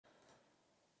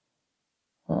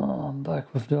I'm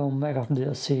back with the Omega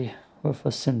DLC with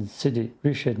a Sin City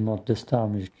reshade mod this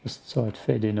time. You just saw it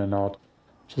fade in and out,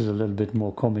 which is a little bit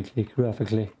more comically,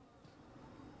 graphically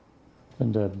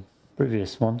than the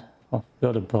previous one of the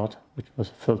other part, which was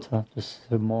a filter. This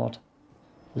is a mod.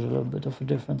 There's a little bit of a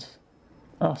difference.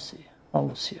 I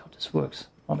will see how this works.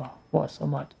 Otherwise I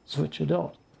might switch it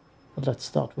out. But let's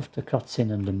start with the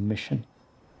cutscene and the mission.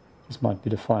 This might be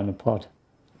the final part.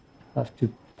 I have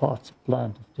 2 parts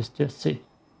planned of this DLC.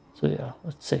 So yeah,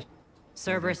 let's see.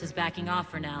 Cerberus is backing off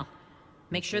for now.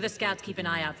 Make sure the scouts keep an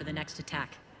eye out for the next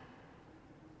attack.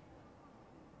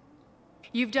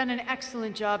 You've done an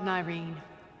excellent job, Nyreen,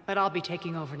 but I'll be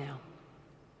taking over now.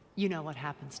 You know what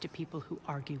happens to people who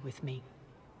argue with me.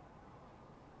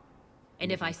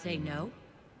 And if I say no,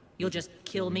 you'll just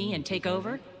kill me and take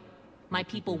over? My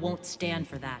people won't stand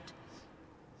for that.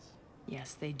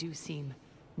 Yes, they do seem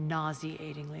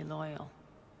nauseatingly loyal.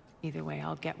 Either way,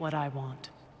 I'll get what I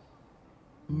want.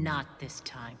 Not this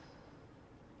time.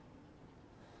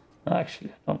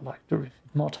 Actually, I don't like the refit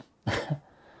mod.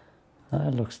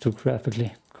 It looks too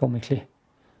graphically, comically.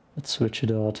 Let's switch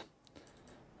it out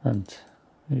and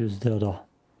use the other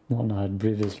one I had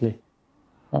previously,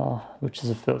 which is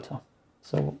a filter.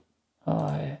 So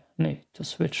I need to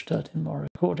switch that in my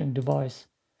recording device,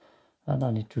 and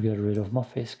I need to get rid of my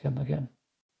face cam again.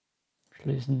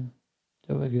 Listen,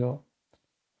 there we go.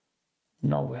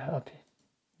 Now we're happy.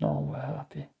 Now we're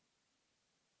happy.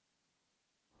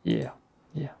 Yeah.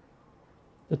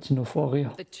 That's enough for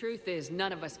Aria. The truth is,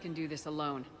 none of us can do this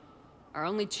alone. Our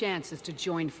only chance is to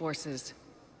join forces.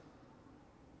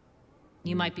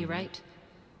 You might be right,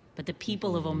 but the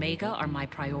people of Omega are my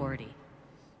priority.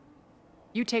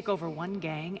 You take over one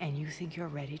gang and you think you're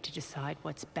ready to decide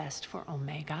what's best for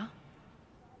Omega?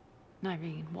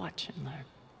 Nyreen, watch and learn.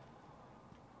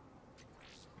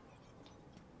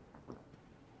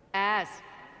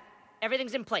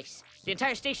 Everything's in place. The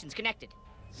entire station's connected.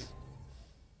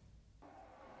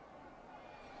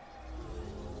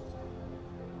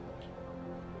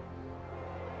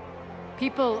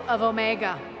 People of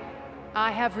Omega,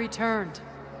 I have returned.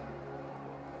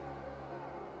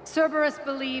 Cerberus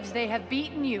believes they have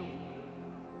beaten you.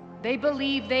 They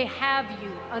believe they have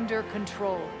you under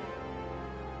control.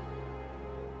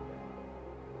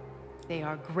 They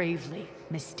are gravely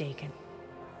mistaken.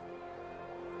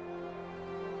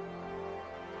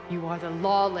 You are the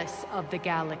lawless of the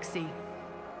galaxy.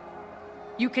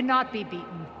 You cannot be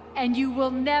beaten, and you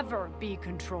will never be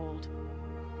controlled.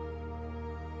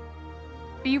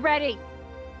 Be ready.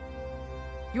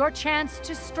 Your chance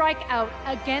to strike out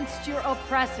against your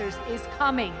oppressors is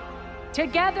coming.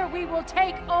 Together we will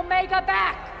take Omega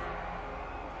back!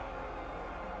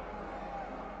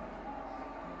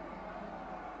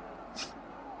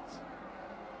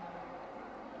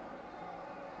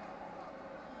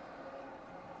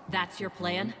 That's your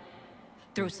plan?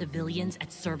 Throw civilians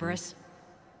at Cerberus?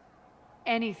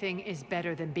 Anything is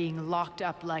better than being locked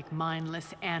up like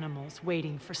mindless animals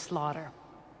waiting for slaughter.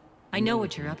 I know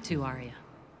what you're up to, Aria.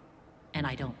 And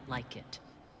I don't like it.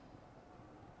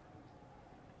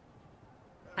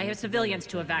 I have civilians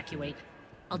to evacuate.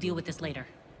 I'll deal with this later.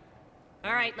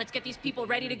 All right, let's get these people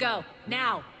ready to go.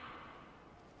 Now!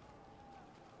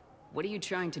 What are you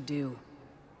trying to do?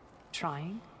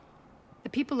 Trying? The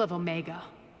people of Omega,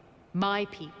 my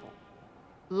people,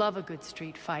 love a good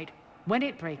street fight. When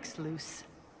it breaks loose,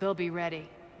 they'll be ready.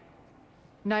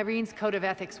 Nyreen's code of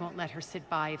ethics won't let her sit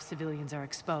by if civilians are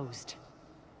exposed.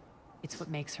 It's what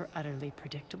makes her utterly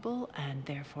predictable and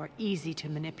therefore easy to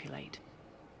manipulate.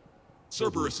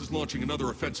 Cerberus is launching another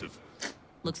offensive.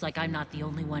 Looks like I'm not the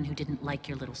only one who didn't like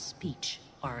your little speech,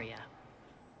 Aria.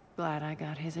 Glad I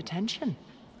got his attention.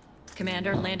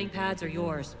 Commander, landing pads are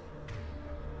yours.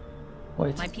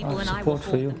 Wait, My people and I will support for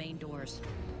hold you. the main doors.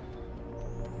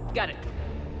 Got it.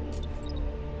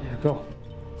 There you go.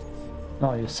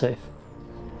 Now you're safe.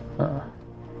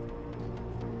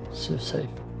 So safe.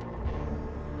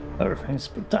 Everything's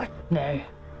protected now.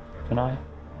 Can I?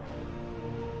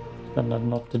 Can that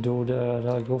not the door that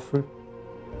I go through?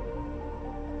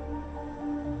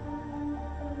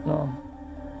 No.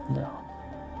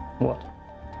 What?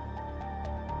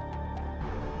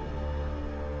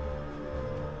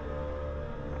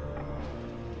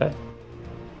 Okay.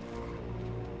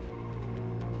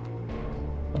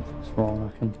 Something's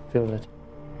wrong, I can feel it.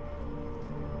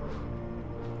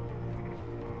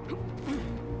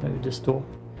 Maybe this door?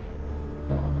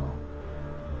 No.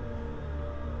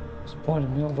 It's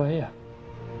pointing me over here.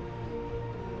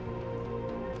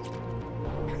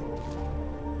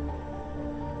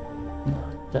 No,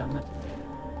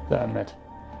 damn it.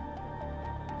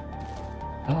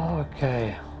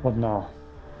 Okay, what now?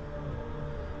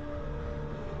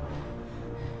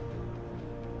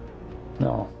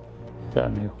 No.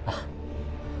 Damn you.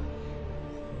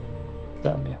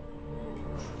 Damn you.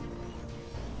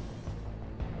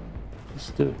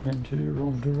 Stood into the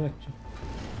wrong direction.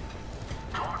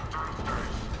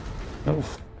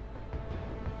 Oof.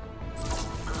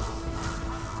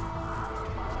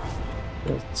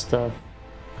 That stuff.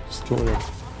 Destroy it.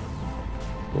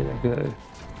 There you go.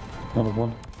 Another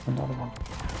one. Another one.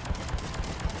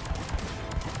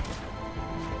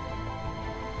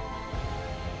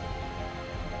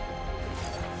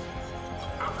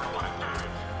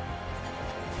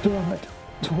 Damn it.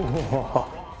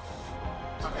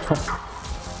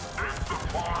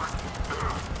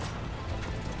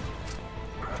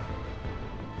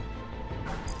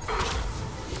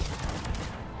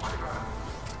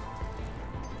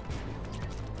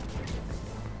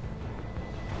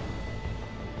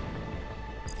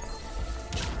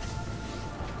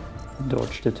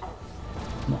 Dodged it.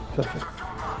 Not perfect.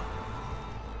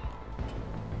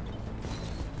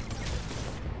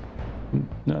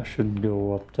 I shouldn't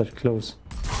go up that close.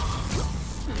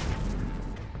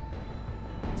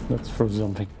 Let's throw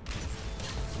something.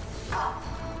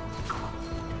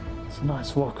 It's a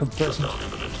nice welcome present.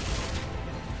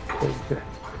 There you go.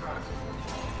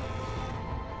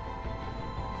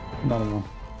 Another one.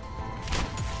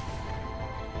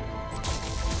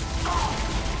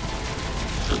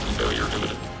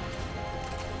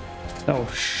 Oh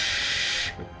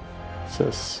shh.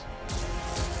 Sis.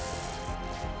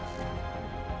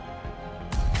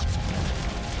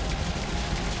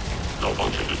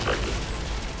 Malfunction detected.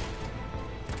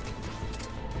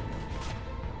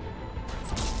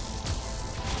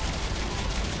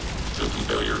 System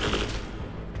failure imminent.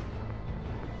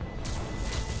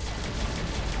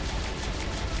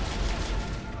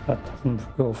 That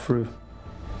doesn't go through.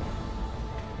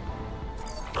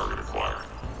 Target acquired.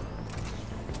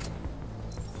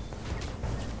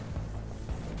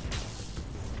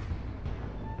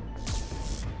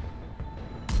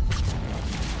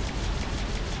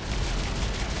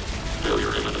 Failure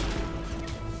imminent.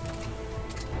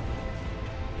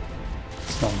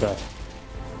 It's not bad.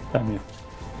 Damn you.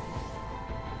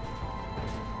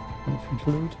 Anything to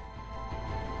loot?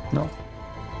 No.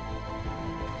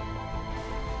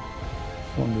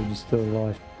 One dude is still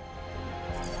alive.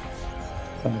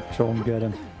 Gonna try and get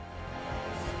him.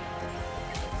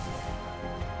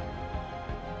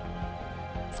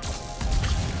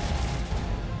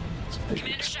 It's a big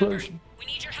Commander explosion. Shepard, we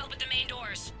need your help at the main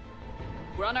doors.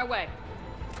 We're on our way.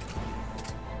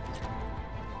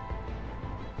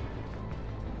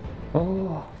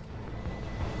 Oh,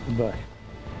 I'm back.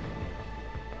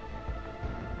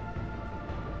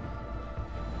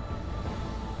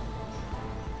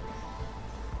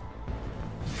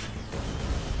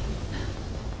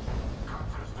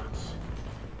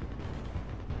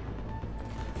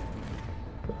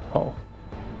 Oh,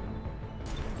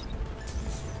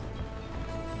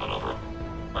 Another.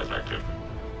 Life active.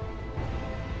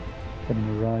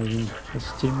 him riding his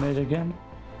teammate again.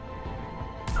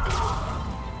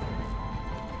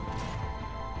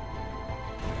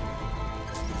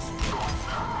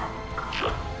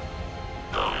 Shut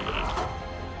down imminent.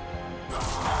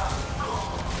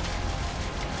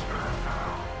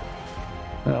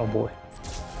 Oh boy.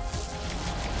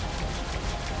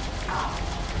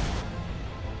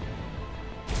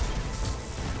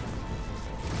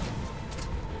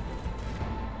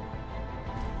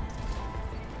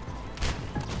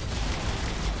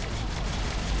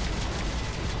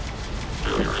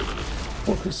 Failure imminent.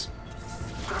 Focus.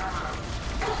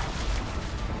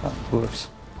 That works.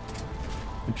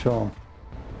 Good charm.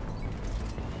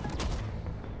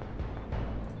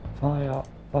 Fire,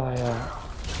 fire,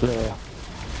 flare.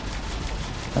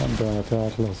 And that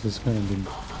Atlas is going to be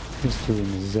history in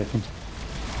a second.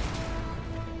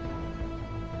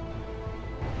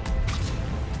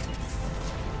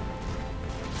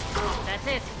 That's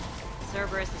it.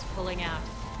 Cerberus is pulling out.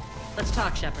 Let's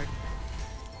talk, Shepard.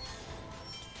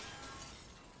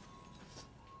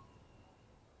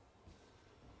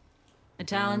 The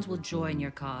Talons will join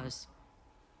your cause.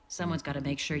 Someone's got to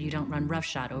make sure you don't run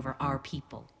roughshod over our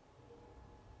people.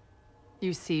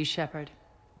 You see, Shepard.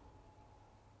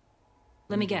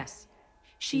 Let me guess.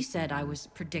 She said I was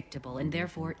predictable and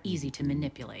therefore easy to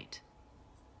manipulate.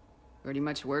 Pretty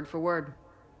much word for word.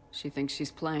 She thinks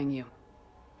she's playing you.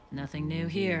 Nothing new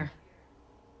here.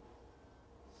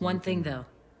 One thing, though.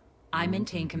 I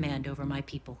maintain command over my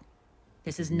people.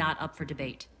 This is not up for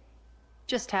debate.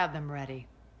 Just have them ready.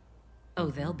 Oh,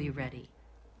 they'll be ready.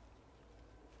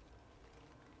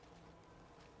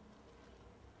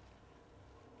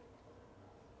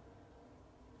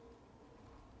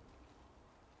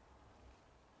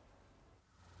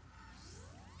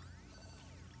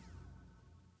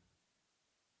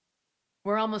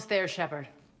 We're almost there, Shepard.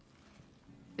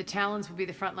 The Talons will be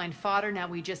the frontline fodder, now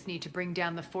we just need to bring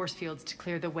down the force fields to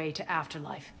clear the way to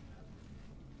Afterlife.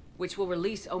 Which will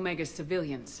release Omega's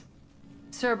civilians.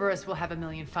 Cerberus will have a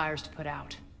million fires to put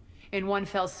out. In one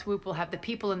fell swoop, we'll have the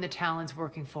people in the Talons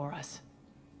working for us.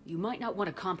 You might not want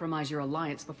to compromise your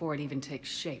alliance before it even takes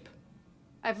shape.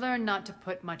 I've learned not to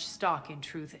put much stock in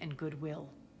truth and goodwill.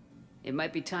 It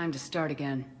might be time to start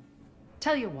again.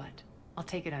 Tell you what, I'll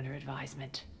take it under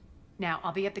advisement. Now,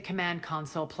 I'll be at the command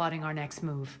console plotting our next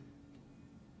move.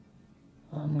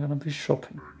 I'm gonna be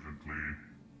shopping. Urgently,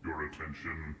 your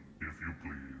attention, if you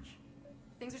please.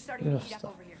 Things are starting to Yes, heat up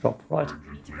over here. shop, right.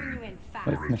 We need to bring you in fast.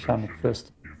 Wait, mechanic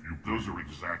first. If you, those are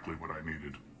exactly what I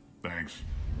needed. Thanks.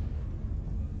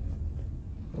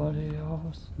 Body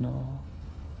else? No.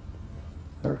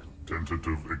 Her.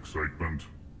 Tentative excitement.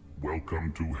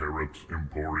 Welcome to Herod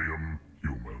Emporium,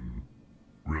 human.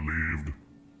 Relieved.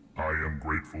 I am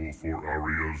grateful for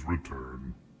Aria's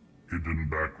return. Hidden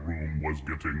back room was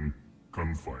getting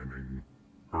confining.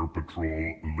 Her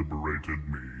patrol liberated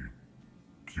me.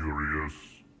 Curious.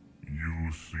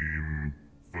 You seem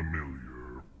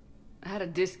familiar. I had a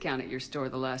discount at your store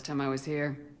the last time I was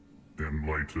here.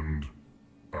 Enlightened.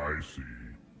 I see.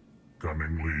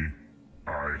 Cunningly,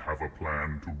 I have a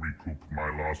plan to recoup my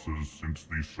losses since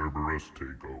the Cerberus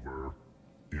takeover.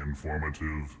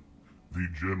 Informative. The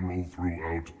General threw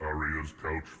out Aria's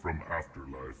couch from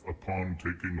Afterlife upon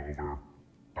taking over.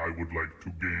 I would like to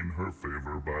gain her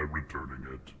favor by returning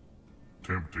it.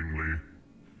 Temptingly,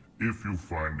 if you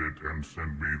find it and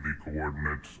send me the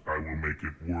coordinates, I will make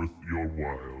it worth your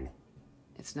while.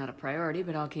 It's not a priority,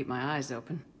 but I'll keep my eyes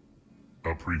open.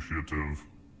 Appreciative.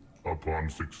 Upon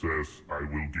success, I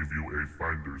will give you a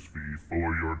finder's fee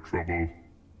for your trouble.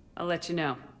 I'll let you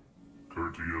know.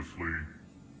 Courteously,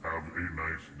 have a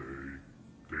nice day.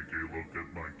 Take a look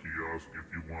at my kiosk if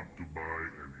you want to buy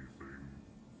anything.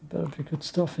 Better be good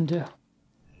stuff in there.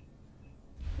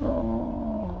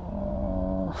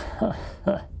 Oh.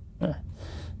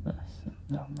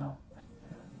 No.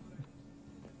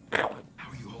 How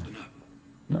are you holding up?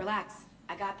 No. Relax.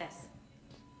 I got this.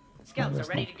 Scouts There's are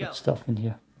ready not to good go. stuff in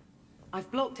here. I've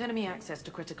blocked enemy access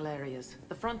to critical areas.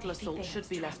 The frontal assault should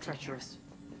be less treacherous.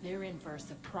 They're in for a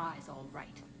surprise, all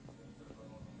right.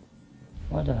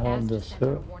 Why the hell As does just entered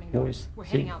her a warning voice notice. We're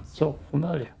heading seem out so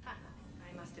familiar?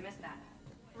 I must have missed that.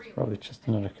 Probably just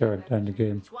another character in the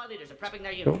game. Squad leaders are prepping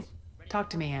their Cool. units. Talk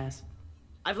to me, Az.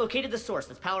 I've located the source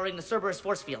that's powering the Cerberus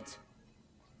force fields.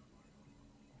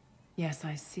 Yes,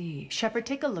 I see. Shepard,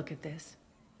 take a look at this.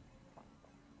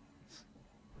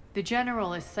 The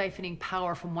General is siphoning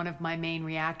power from one of my main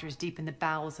reactors deep in the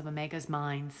bowels of Omega's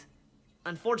mines.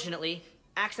 Unfortunately,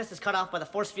 access is cut off by the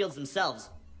force fields themselves.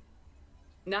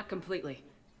 Not completely.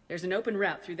 There's an open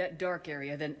route through that dark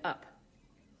area, then up.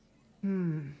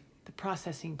 The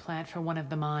processing plant for one of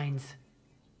the mines.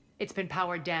 It's been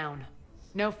powered down.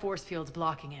 No force fields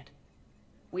blocking it.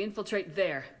 We infiltrate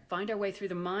there, find our way through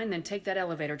the mine, then take that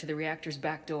elevator to the reactor's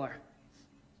back door.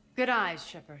 Good eyes,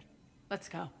 Shepard. Let's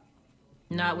go.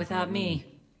 Not without me.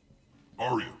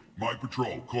 Aria, my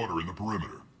patrol, quarter in the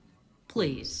perimeter.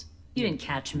 Please. You didn't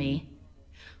catch me.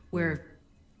 We're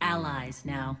allies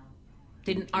now.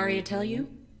 Didn't Aria tell you?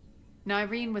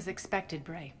 Nyreen was expected,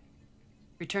 Bray.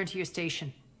 Return to your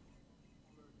station.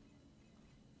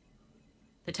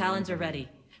 The Talons are ready,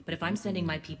 but if I'm sending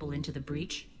my people into the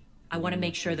breach, I want to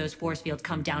make sure those force fields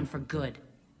come down for good.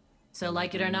 So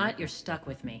like it or not, you're stuck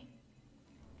with me.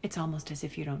 It's almost as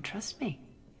if you don't trust me.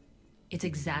 It's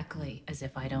exactly as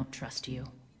if I don't trust you.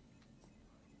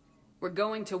 We're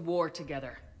going to war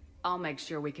together. I'll make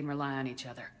sure we can rely on each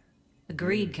other.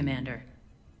 Agreed, Commander.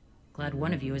 Glad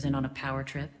one of you isn't on a power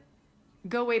trip.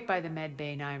 Go wait by the med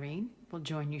bay, Nyreen. We'll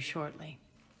join you shortly.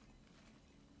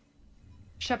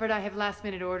 Shepard, I have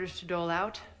last-minute orders to dole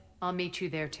out. I'll meet you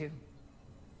there, too.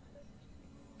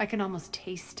 I can almost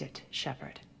taste it,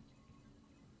 Shepard.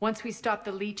 Once we stop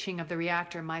the leaching of the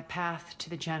reactor, my path to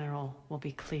the General will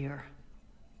be clear.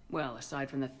 Well, aside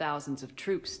from the thousands of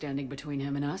troops standing between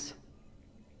him and us.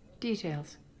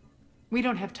 Details. We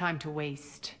don't have time to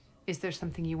waste. Is there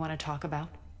something you want to talk about?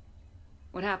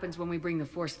 What happens when we bring the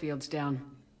force fields down?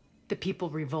 The people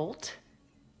revolt,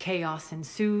 chaos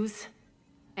ensues,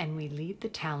 and we lead the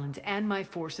Talons and my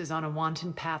forces on a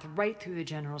wanton path right through the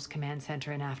General's command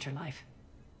center in Afterlife.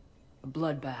 A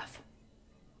bloodbath.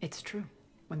 It's true.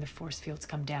 When the force fields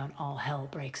come down, all hell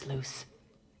breaks loose.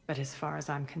 But as far as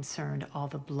I'm concerned, all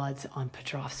the blood's on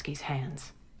Petrovsky's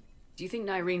hands. Do you think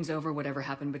Nyreen's over whatever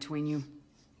happened between you?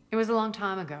 It was a long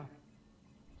time ago.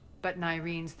 But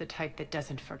Nyreen's the type that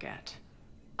doesn't forget.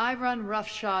 I run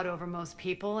roughshod over most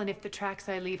people, and if the tracks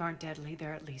I leave aren't deadly,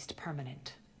 they're at least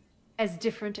permanent. As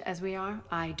different as we are,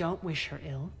 I don't wish her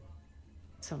ill.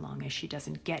 So long as she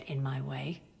doesn't get in my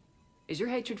way. Is your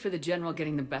hatred for the General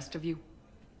getting the best of you?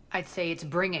 I'd say it's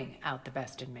bringing out the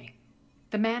best in me.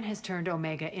 The man has turned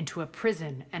Omega into a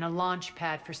prison and a launch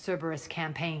pad for Cerberus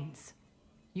campaigns.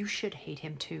 You should hate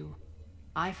him too.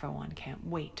 I, for one, can't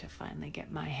wait to finally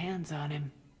get my hands on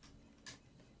him.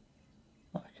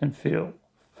 I can feel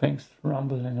things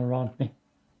rumbling around me.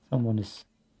 Someone is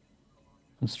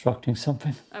constructing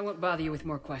something. I won't bother you with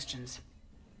more questions.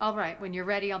 All right, when you're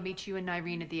ready, I'll meet you and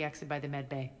Irene at the exit by the med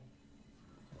bay.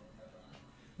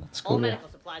 Let's go All there.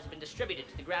 medical supplies have been distributed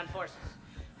to the ground forces.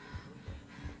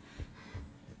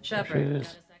 Shepard, There she got a is.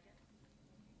 second?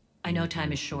 I know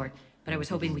time is short, but I was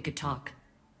hoping we could talk.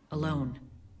 Alone.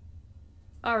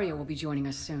 Aria will be joining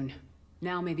us soon.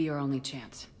 Now may be our only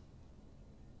chance.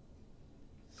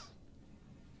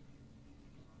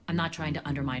 I'm not trying to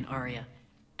undermine Aria.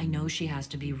 I know she has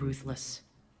to be ruthless.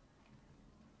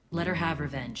 Let her have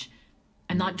revenge.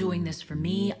 I'm not doing this for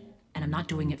me, and I'm not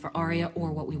doing it for Aria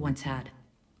or what we once had.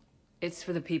 It's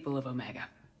for the people of Omega.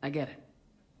 I get it.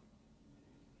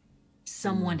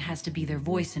 Someone has to be their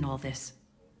voice in all this.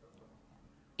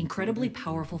 Incredibly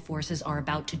powerful forces are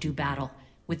about to do battle,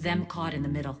 with them caught in the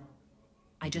middle.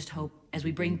 I just hope, as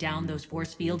we bring down those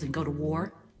force fields and go to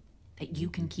war, that you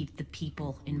can keep the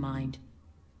people in mind.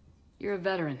 You're a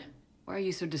veteran. Why are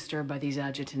you so disturbed by these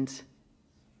adjutants?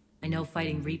 I know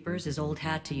fighting Reapers is old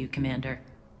hat to you, Commander.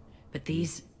 But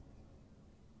these...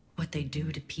 what they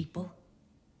do to people?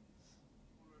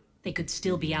 They could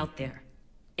still be out there.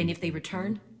 And if they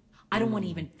return, I don't want to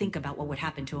even think about what would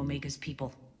happen to Omega's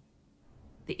people.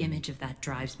 The image of that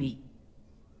drives me...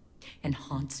 and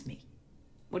haunts me.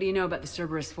 What do you know about the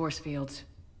Cerberus force fields?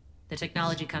 The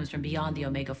technology comes from beyond the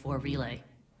Omega-4 relay.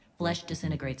 Flesh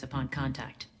disintegrates upon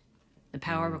contact. The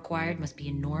power required must be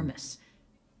enormous.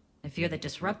 I fear that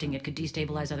disrupting it could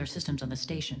destabilize other systems on the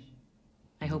station.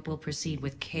 I hope we'll proceed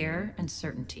with care and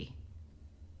certainty.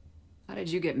 How did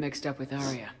you get mixed up with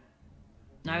Aria?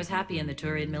 I was happy in the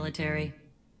Turian military,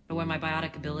 but when my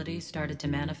biotic abilities started to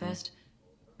manifest,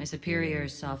 my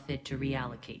superiors saw fit to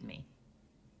reallocate me.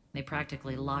 They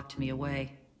practically locked me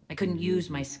away. I couldn't use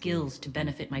my skills to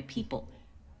benefit my people,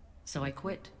 so I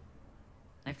quit.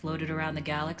 I floated around the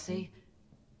galaxy,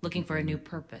 looking for a new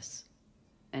purpose.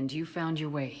 And you found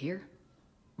your way here?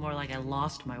 More like I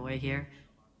lost my way here.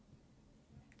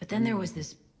 But then there was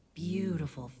this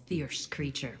beautiful, fierce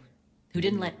creature who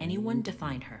didn't let anyone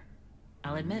define her.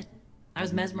 I'll admit, I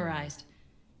was mesmerized.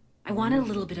 I wanted a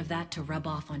little bit of that to rub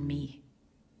off on me.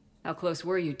 How close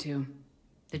were you two?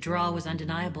 The draw was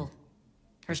undeniable.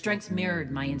 Her strengths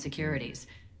mirrored my insecurities.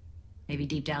 Maybe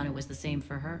deep down it was the same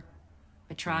for her.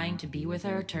 But trying to be with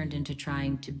her turned into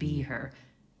trying to be her.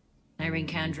 Irene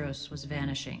Kandros was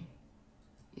vanishing.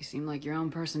 You seem like your own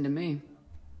person to me.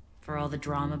 For all the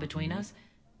drama between us,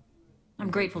 I'm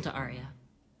grateful to Aria.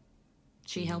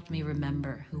 She helped me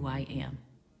remember who I am.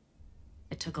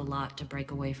 It took a lot to break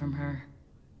away from her,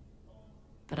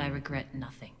 but I regret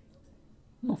nothing.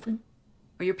 Nothing.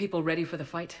 Are your people ready for the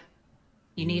fight?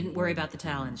 You needn't worry about the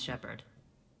Talons, Shepard.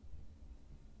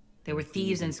 They were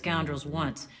thieves and scoundrels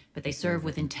once, but they serve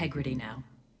with integrity now.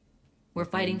 We're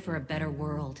fighting for a better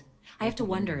world. I have to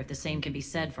wonder if the same can be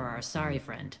said for our Asari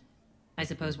friend. I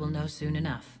suppose we'll know soon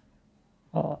enough.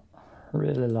 I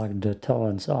really like the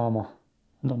Talon's armor.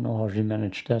 I don't know how she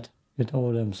managed that. With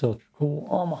all them such cool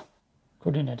armor.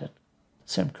 Coordinated.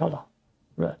 Same color.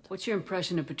 Red. What's your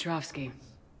impression of Petrovsky?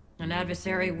 An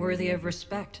adversary worthy of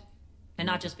respect. And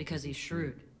not just because he's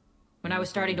shrewd. When I was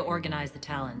starting to organize the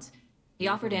Talons, he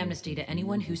offered amnesty to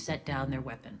anyone who set down their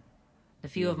weapon. A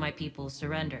few of my people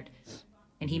surrendered,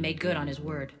 and he made good on his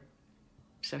word.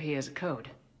 So he has a code.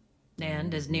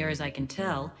 And, as near as I can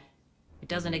tell, it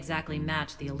doesn't exactly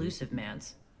match the elusive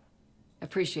man's.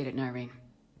 Appreciate it, Nyreen.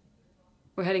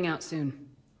 We're heading out soon.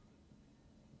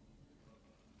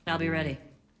 I'll be ready.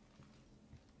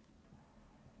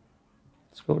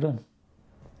 Let's go then.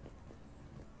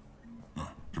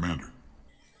 Commander.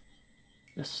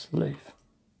 Yes, leave.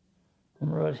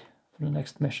 I'm ready for the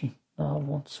next mission. I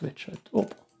won't switch it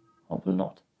up. I will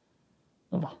not.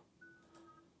 Never.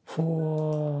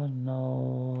 For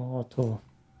no auto.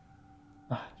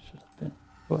 Should have been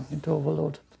going into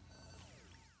overload.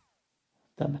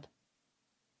 Damn it.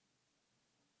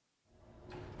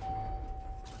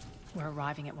 We're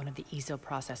arriving at one of the ESO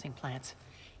processing plants.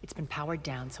 It's been powered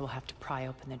down, so we'll have to pry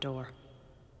open the door.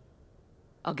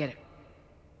 I'll get it.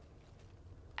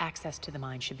 Access to the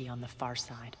mine should be on the far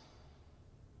side.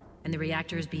 And the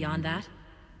reactor is beyond that?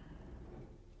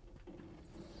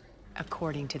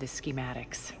 According to the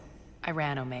schematics. I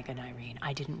ran Omega, Nyreen.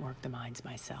 I didn't work the mines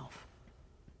myself.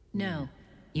 No,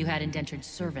 you had indentured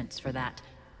servants for that.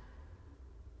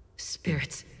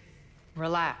 Spirits.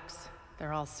 Relax.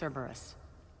 They're all Cerberus.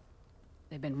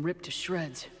 They've been ripped to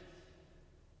shreds.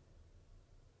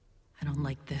 I don't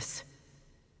like this.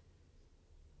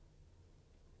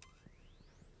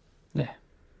 Yeah.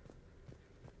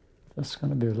 There's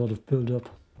gonna be a lot of build-up.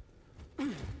 A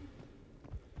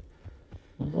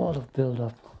lot of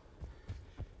build-up.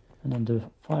 And then the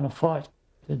final fight,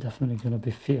 they're definitely gonna be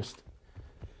fierce.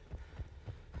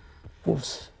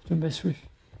 Force to mess with.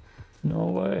 No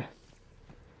way.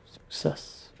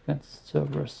 Success against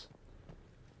Cerberus.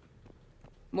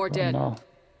 More dead. Now.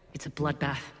 It's a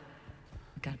bloodbath.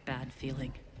 I got a bad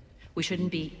feeling. We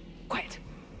shouldn't be... Quiet.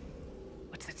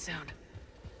 What's that sound?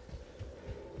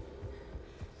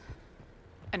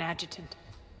 An adjutant.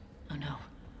 Oh no.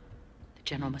 The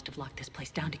General must have locked this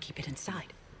place down to keep it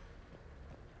inside.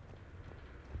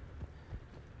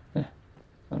 Yeah,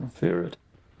 I don't fear it.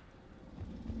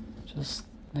 Just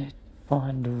need to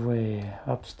find a way.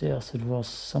 Upstairs it was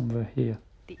somewhere here.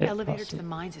 The Yeah, elevator I to see. the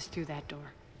mines is through that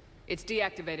door. It's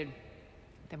deactivated.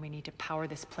 Then we need to power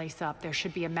this place up. There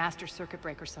should be a master circuit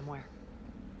breaker somewhere.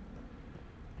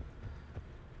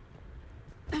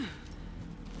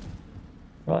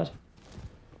 Right.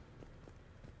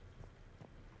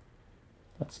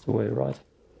 That's the way, right?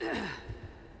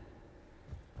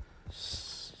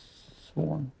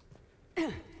 Sworn.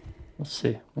 We'll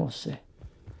see, we'll see.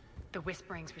 The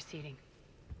whispering's receding.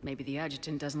 Maybe the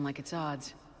adjutant doesn't like its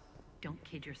odds. Don't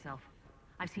kid yourself.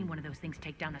 I've seen one of those things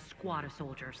take down a squad of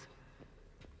soldiers.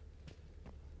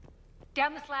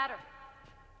 Down this ladder.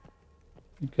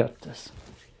 You got this.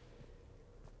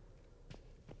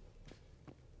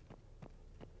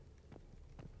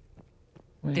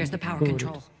 There's the power Good.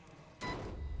 control.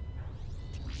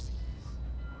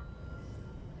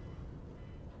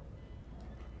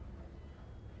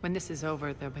 When this is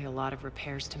over, there'll be a lot of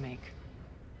repairs to make.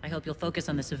 I hope you'll focus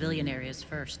on the civilian areas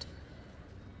first.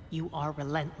 You are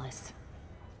relentless.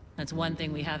 That's one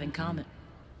thing we have in common.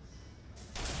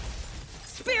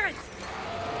 Spirits!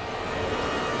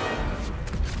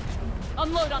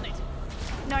 Unload on it!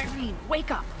 Nyreen,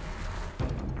 wake up!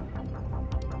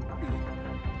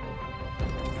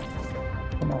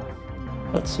 Come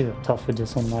on. Let's see how tough it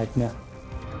is on Nightmare.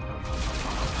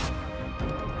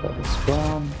 That is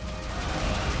gone.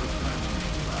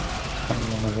 Come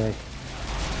run away.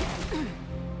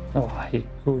 Oh, he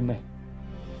cooled me.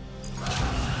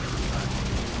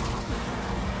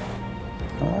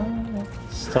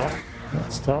 That's tough.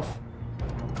 That's tough.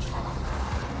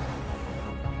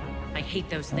 I hate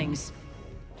those things.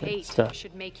 Hate tough.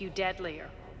 should make you deadlier.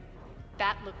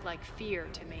 That looked like fear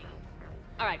to me.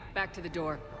 Alright, back to the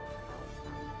door.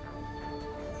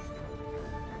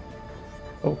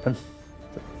 Open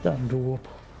the damn door.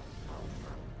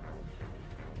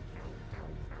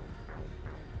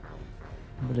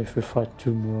 But if we fight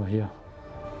two more here,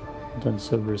 then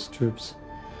Cerberus troops.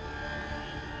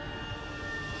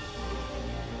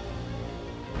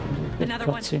 Get Another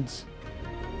one. cutscenes.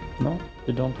 No,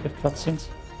 you don't get cutscenes.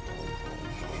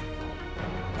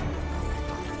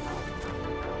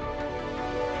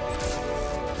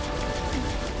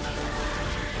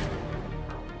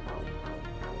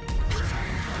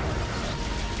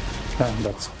 And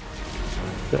that's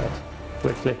dead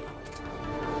quickly.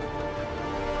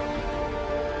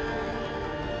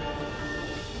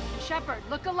 Shepard,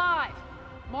 look alive!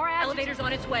 More Elevator's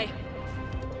on its way.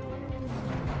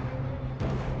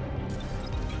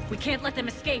 We can't let them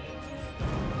escape.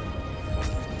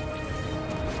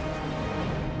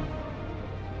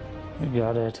 You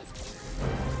got it.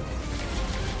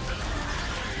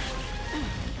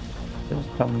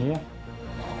 Just come near.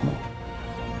 No.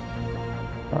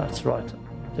 Oh, it's right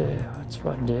there. It's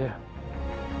right there.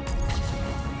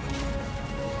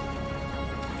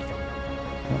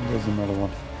 And there's another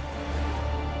one.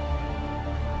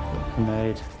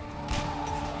 Grenade.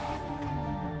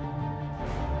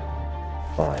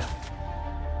 Fire.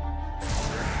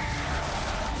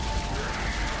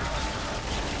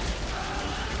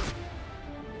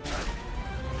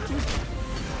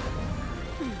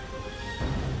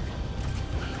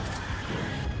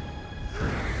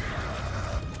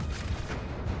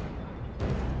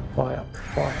 Fire,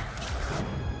 fire.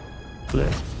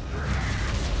 Clear.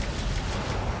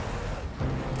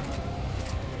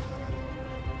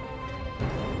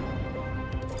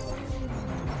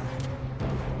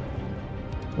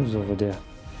 Who's over there?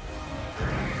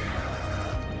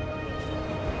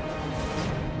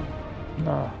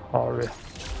 No, Aria.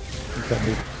 Got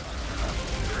it.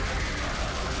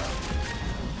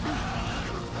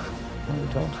 No,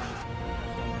 we don't.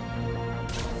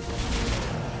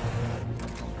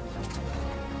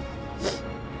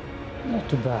 Not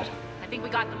too bad. I think we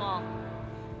got them all.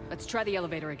 Let's try the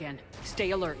elevator again.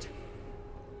 Stay alert.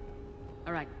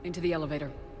 All right, into the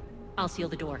elevator. I'll seal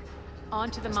the door. On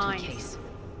to the Just in mines. case.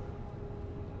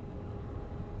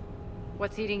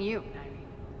 What's eating you?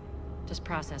 Just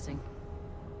processing.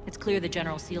 It's clear the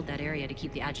General sealed that area to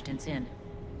keep the adjutants in.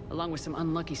 Along with some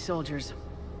unlucky soldiers.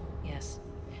 Yes.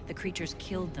 The creatures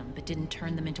killed them, but didn't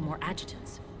turn them into more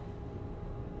adjutants.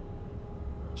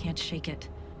 Can't shake it.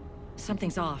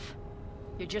 Something's off.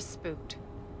 You're just spooked.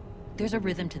 There's a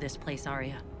rhythm to this place,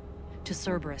 Aria. To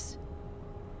Cerberus.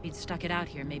 If you'd stuck it out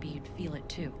here, maybe you'd feel it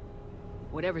too.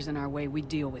 Whatever's in our way, we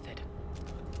deal with it.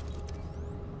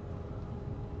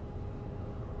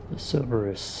 The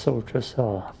Cerberus soldiers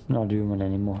are not human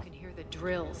anymore. I can hear the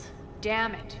drills.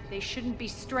 Damn it. They shouldn't be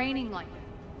straining like that.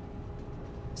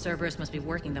 Cerberus must be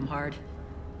working them hard.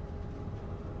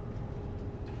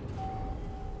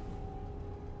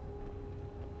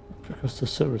 Because the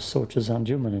Cerberus soldiers aren't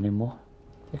human anymore.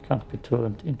 They can't be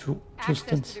turned into Access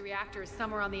existence. to the reactor is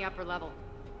somewhere on the upper level.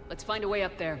 Let's find a way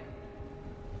up there.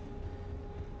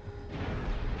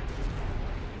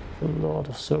 A lot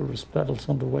of Cerberus battles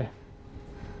on the way.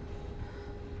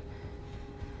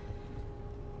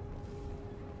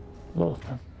 A lot of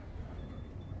them.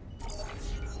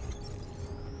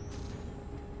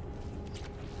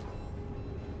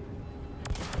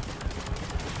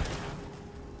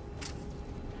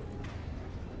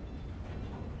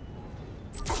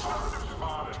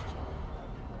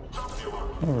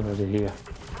 Already here.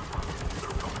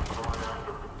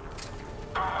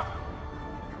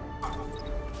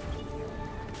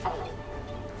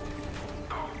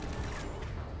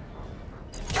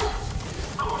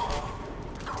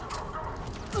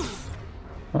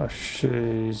 Oh,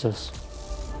 Jesus.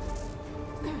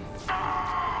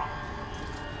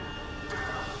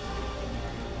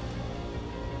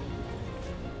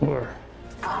 Where?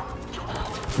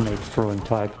 Grenade throwing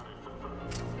type.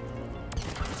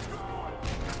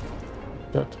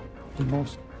 That the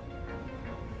most.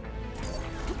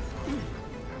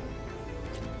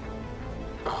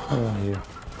 Where are you?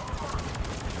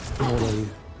 Where are you?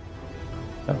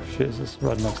 Oh, Jesus,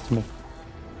 right next to me.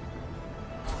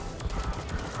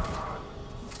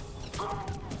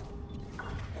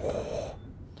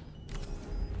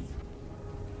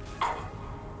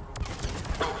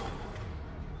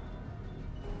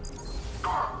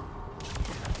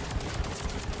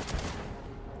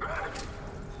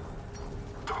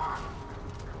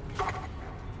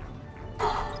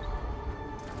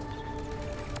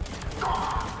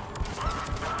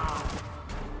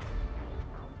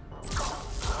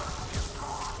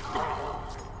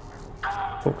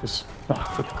 Focus.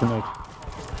 Ah, good grenade.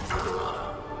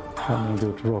 Coming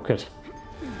good rocket.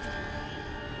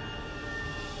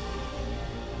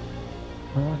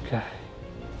 Okay.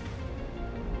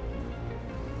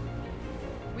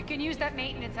 We can use that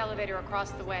maintenance elevator across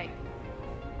the way.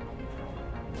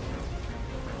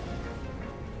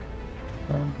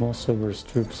 And more Cerberus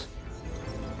troops.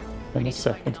 We In a need to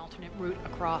find second. an alternate route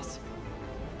across.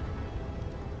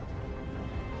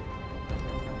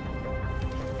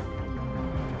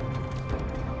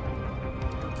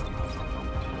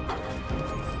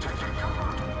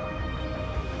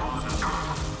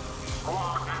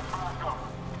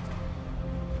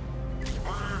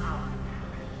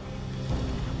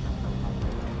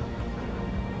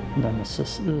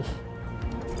 Nemesis. Ugh.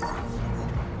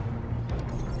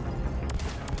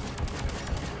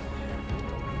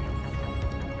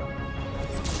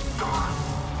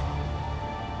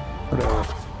 There.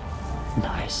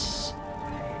 Nice.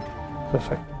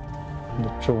 Perfect. And the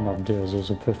drone up there is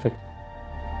also perfect.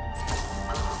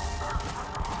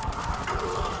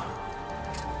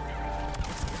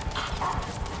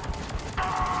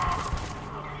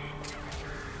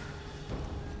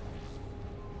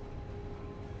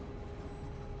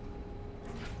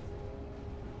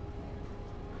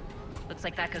 Looks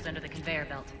like that goes under the conveyor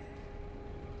belt.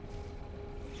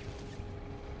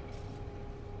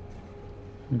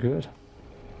 Good.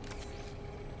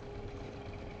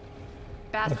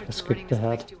 Bastards skip are running this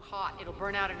ahead. place too hot. It'll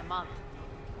burn out in a month.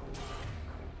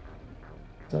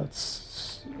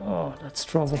 That's... oh, that's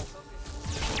trouble.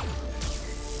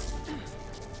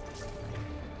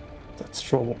 That's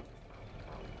trouble.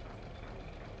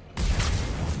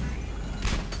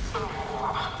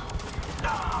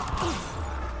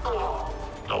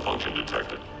 Malfunction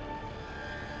detected.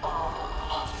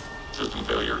 System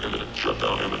failure imminent.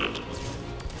 Shutdown imminent.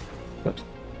 Good.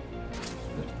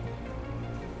 Good.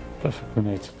 Perfect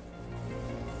grenade.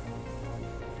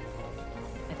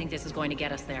 I think this is going to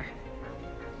get us there.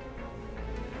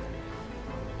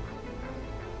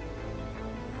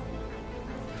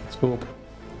 scope.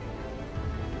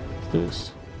 Let's do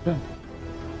this. Yeah.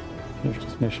 Finish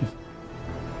this mission.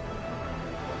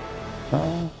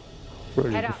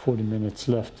 30 to 40 minutes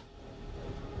left.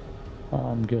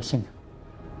 I'm guessing.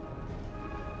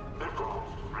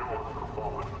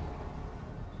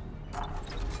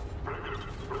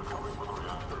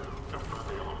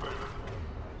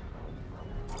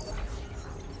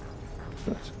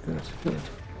 Good.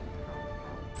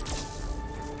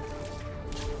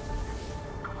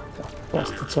 God,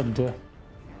 bastards up there.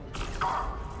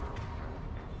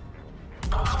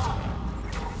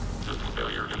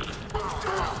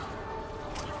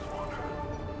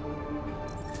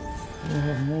 We'll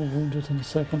have more wounded in a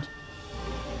second.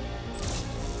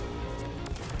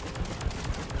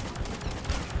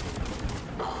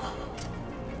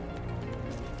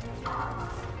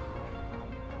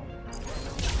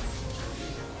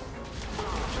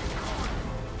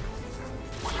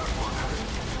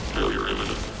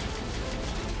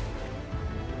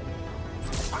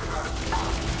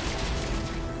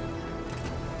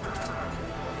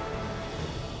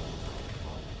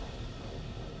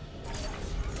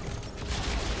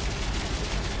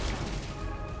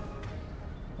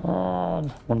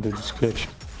 One dude is glitched.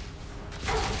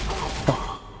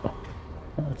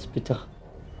 That's bitter.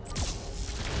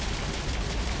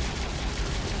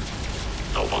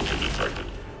 Malfunction detected.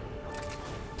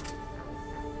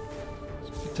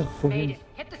 It's bitter for him. Made it.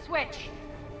 Hit the switch.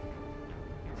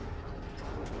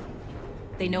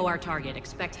 They know our target.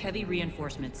 Expect heavy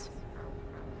reinforcements.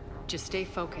 Just stay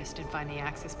focused and find the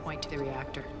access point to the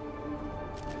reactor.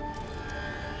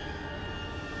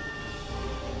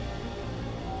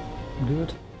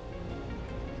 Good.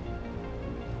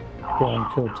 Brian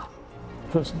killed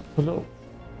person below.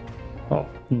 Oh,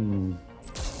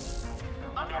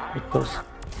 It was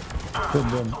good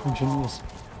engineers.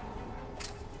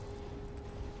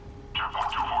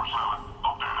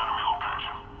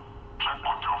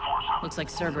 Looks like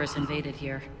Cerberus invaded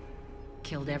here.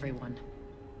 Killed everyone.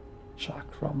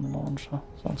 Chakram launcher.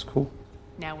 Sounds cool.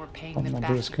 Now we're paying I'm them not back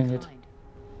in risking it. kind.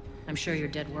 I'm sure your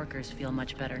dead workers feel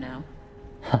much better now.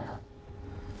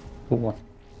 Who won?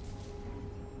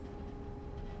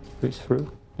 Squeeze through?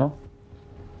 No?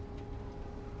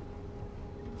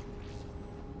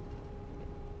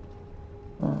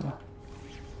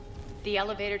 The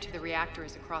elevator to the reactor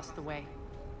is across the way.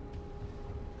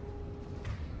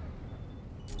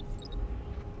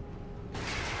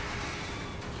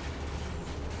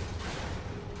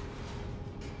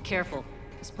 Careful.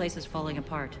 This place is falling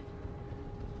apart.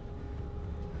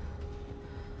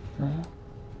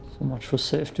 So much for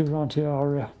safety around here,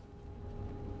 Aria.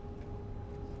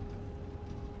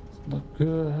 It's not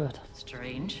good.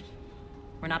 Strange.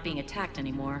 We're not being attacked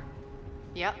anymore.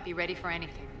 Yep, be ready for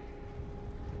anything.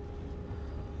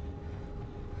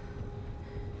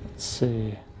 Let's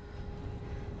see.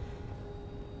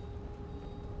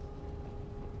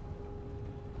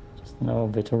 Just an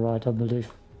elevator right, I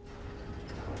believe.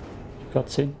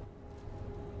 Cutscene.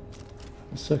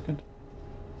 A second.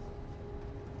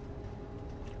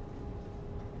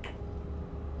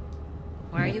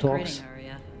 Why are you Talks. grinning,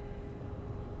 Aria?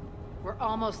 We're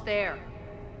almost there.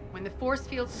 When the force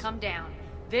fields come down,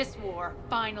 this war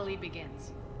finally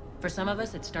begins. For some of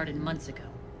us, it started months ago.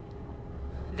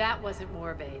 That wasn't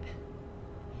war, babe.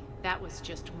 That was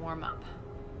just warm-up.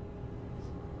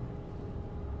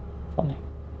 Funny.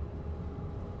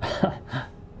 I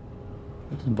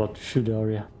was about to shoot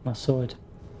Aria. I saw it.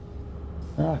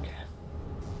 Okay.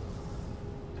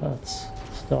 Let's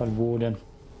start war then.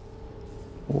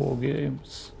 War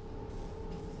games.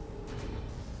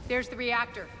 There's the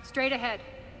reactor, straight ahead.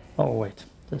 Oh wait,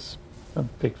 there's a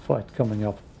big fight coming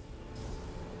up.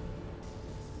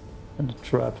 And a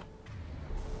trap.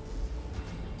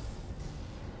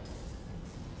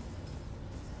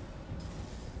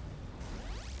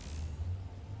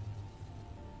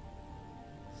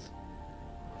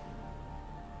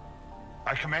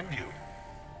 I commend you.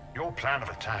 Your plan of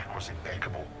attack was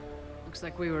impeccable. Looks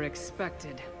like we were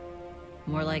expected.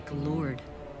 More like lured.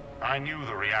 I knew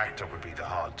the reactor would be the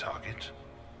hard target.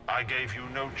 I gave you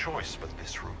no choice but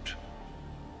this route.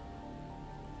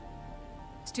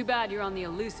 It's too bad you're on the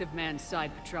elusive man's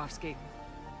side, Petrovsky.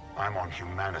 I'm on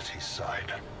humanity's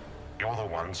side. You're the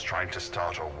ones trying to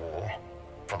start a war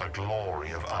for the glory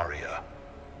of Aria.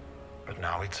 But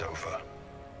now it's over.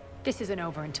 This isn't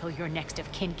over until your next of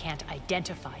kin can't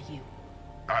identify you.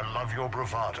 I love your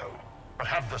bravado, but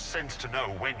have the sense to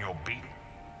know when you're beaten.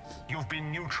 You've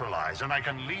been neutralized, and I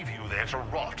can leave you there to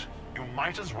rot. You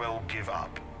might as well give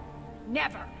up.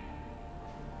 Never!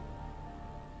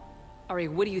 Aria,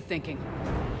 what are you thinking?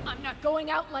 I'm not going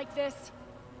out like this!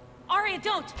 Aria,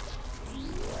 don't!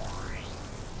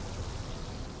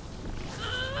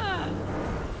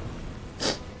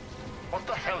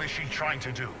 hell is she trying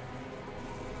to do?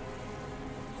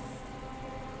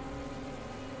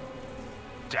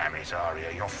 Damn it,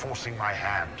 Aria, you're forcing my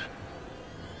hand.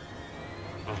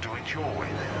 We'll do it your way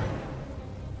then.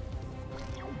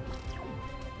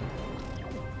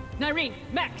 Nyreen,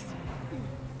 Max!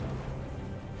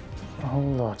 A whole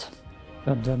lot.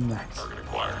 Goddamn Max. Target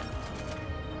acquired.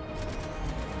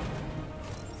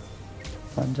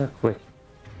 Find her quick.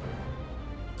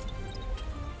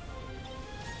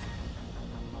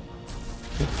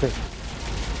 Quick.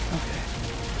 Okay.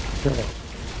 Kill it.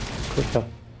 Quicker.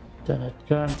 Then it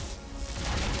can.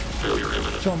 Failure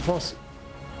imminent. Jump us.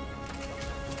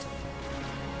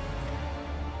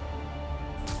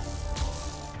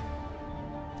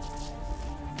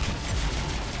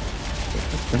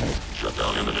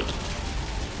 Shutdown imminent.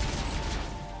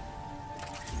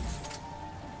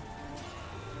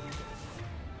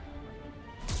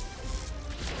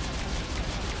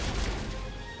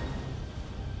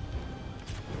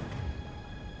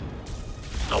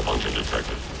 Malfunction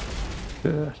detected.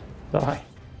 Good. Die.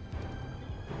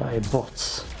 Die,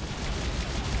 bots.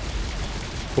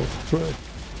 Go through.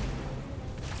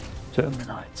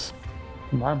 Terminates.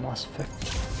 My Mass Effect.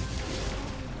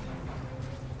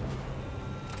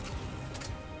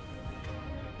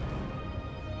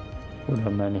 There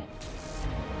are many.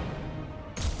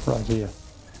 Right here.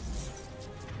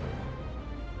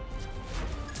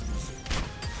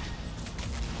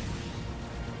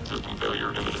 System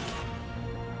failure imminent.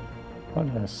 Oh,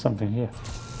 there's something here.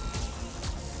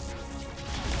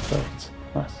 Perfect.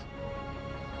 Nice.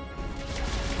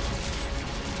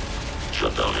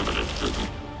 Shutdown imminent. System.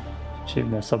 She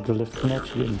messed up the lift connect,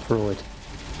 she didn't throw it.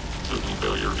 System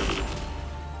failure imminent.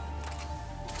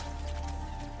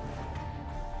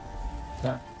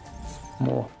 Yeah.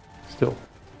 More. Still.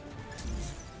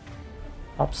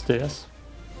 Upstairs.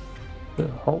 The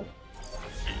hole.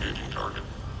 Engaging target.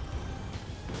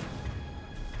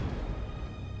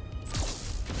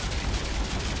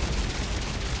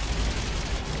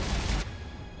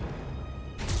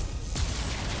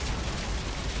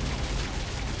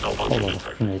 A lot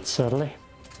of grenades, sadly.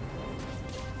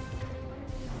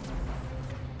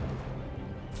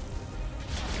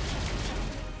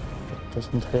 It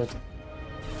doesn't hit.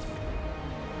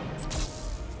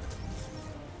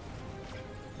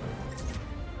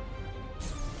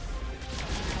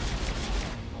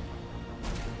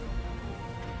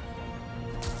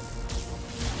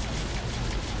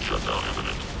 Shutdown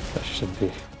imminent. That should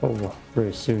be over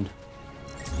very soon.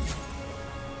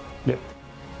 Yep.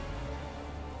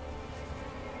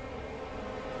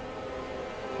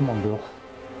 Come on, girl.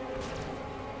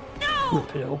 No!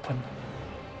 Rip it open.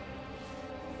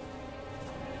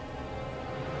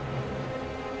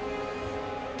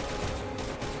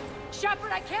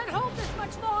 Shepard, I can't hold this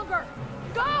much longer!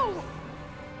 Go!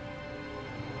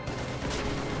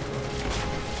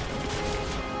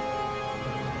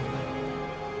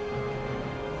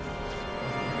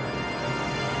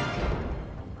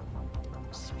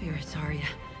 Spirits, Aria.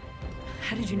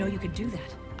 How did you know you could do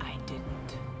that? I didn't.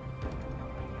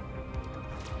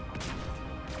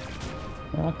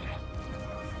 Okay.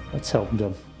 Let's help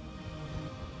them.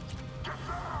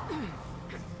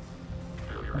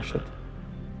 I should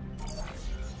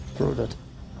throw that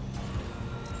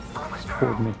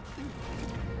toward me.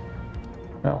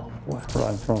 No,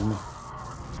 right in front of me.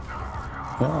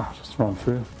 No, just run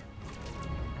through.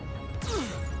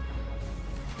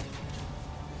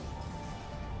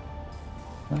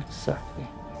 Exactly.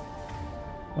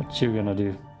 What you gonna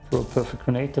do? Throw a perfect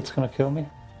grenade that's gonna kill me?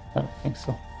 I don't think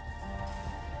so.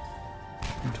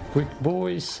 Quick,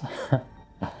 boys.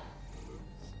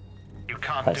 You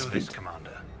can't High do this, speed.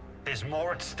 Commander. There's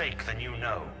more at stake than you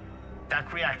know.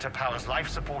 That reactor powers life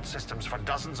support systems for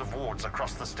dozens of wards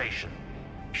across the station.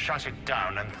 Shut it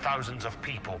down and thousands of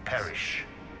people perish.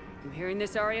 You hearing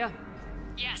this, Aria?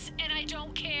 Yes, and I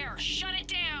don't care. Shut it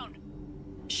down.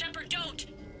 Shepard, don't.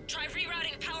 Try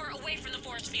rerouting power away from the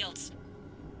force fields.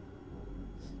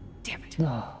 Damn it.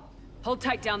 No. Hold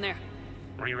tight down there.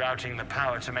 Rerouting the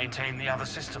power to maintain the other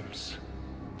systems.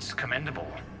 It's commendable,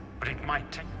 but it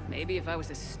might take... Maybe if I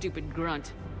was a stupid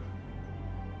grunt.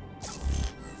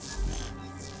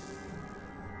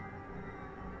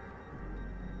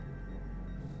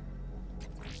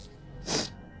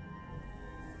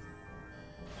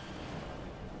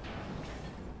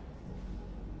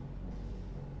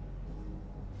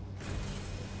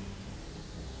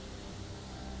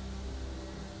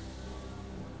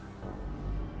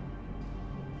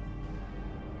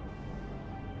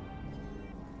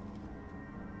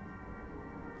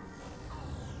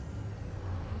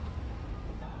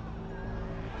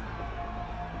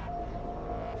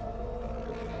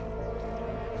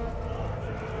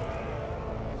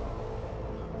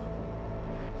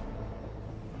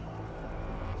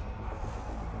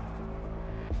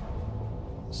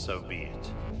 So be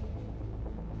it.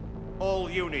 All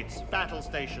units, battle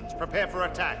stations, prepare for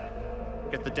attack.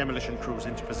 Get the demolition crews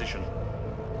into position.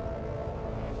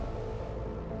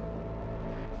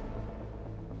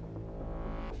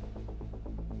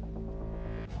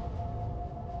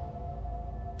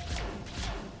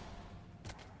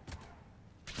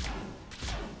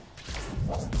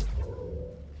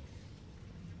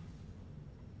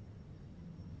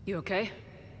 You okay?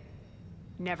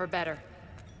 Never better.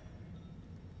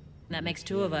 That makes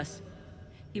two of us.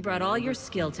 You brought all your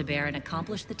skill to bear and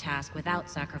accomplished the task without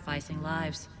sacrificing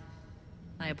lives.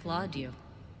 I applaud you.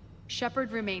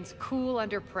 Shepard remains cool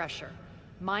under pressure.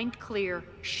 Mind clear,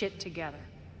 shit together.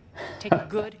 Take a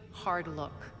good, hard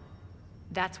look.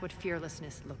 That's what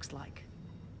fearlessness looks like.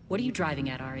 What are you driving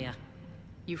at, Aria?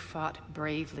 You fought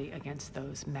bravely against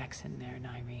those mechs in there,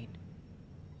 Nyreen.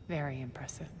 Very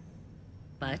impressive.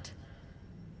 But?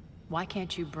 Why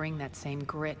can't you bring that same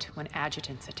grit when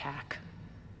adjutants attack?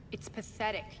 It's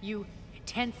pathetic. You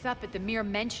tense up at the mere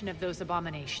mention of those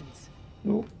abominations.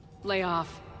 Oh, Lay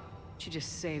off. She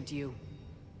just saved you.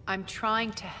 I'm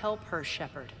trying to help her,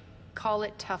 Shepard. Call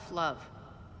it tough love.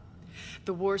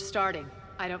 The war's starting.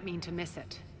 I don't mean to miss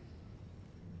it.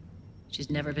 She's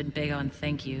never been big on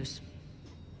thank yous.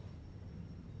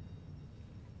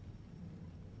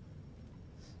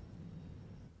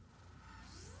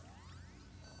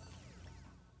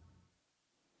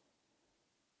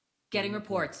 Getting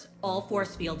reports. All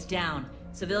force fields down.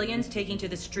 Civilians taking to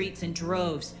the streets in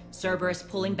droves. Cerberus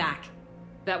pulling back.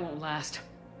 That won't last.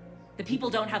 The people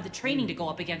don't have the training to go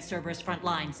up against Cerberus front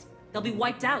lines. They'll be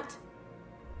wiped out.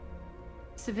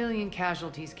 Civilian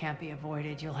casualties can't be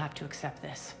avoided. You'll have to accept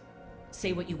this.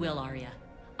 Say what you will, Aria.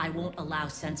 I won't allow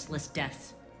senseless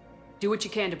deaths. Do what you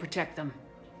can to protect them.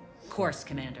 Course,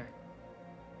 Commander.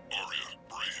 Aria,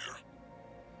 Bray here.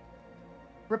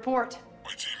 Report.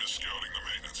 My team is scouting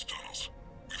the maintenance tunnels.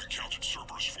 We've encountered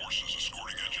Cerberus forces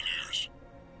escorting engineers.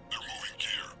 They're moving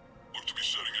gear. Look to be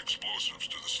setting explosives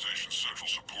to the station's central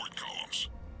support columns.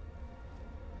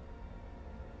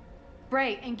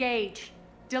 Bray, engage.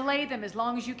 Delay them as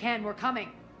long as you can. We're coming.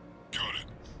 Got it.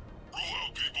 Roll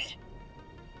out, people.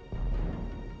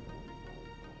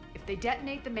 If they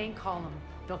detonate the main column,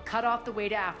 they'll cut off the way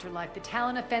to Afterlife. The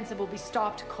Talon offensive will be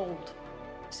stopped cold.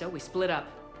 So we split up.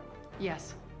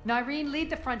 Yes. Nyreen, lead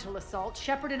the frontal assault.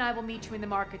 Shepard and I will meet you in the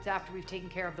markets after we've taken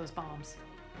care of those bombs.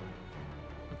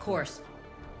 Of course.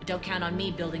 But don't count on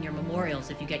me building your memorials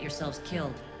if you get yourselves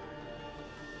killed.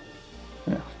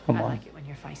 yeah, come I on. like it when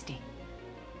you're feisty.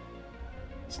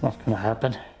 It's not gonna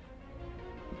happen.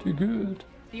 Too good.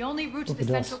 The only route to Hope the it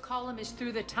does. central column is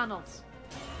through the tunnels.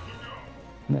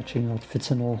 Matching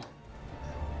outfits and all.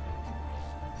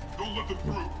 Don't let them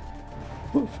through.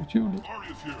 Perfect unit.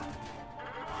 Aria's here.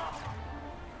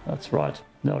 That's right.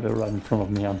 Now they're right in front of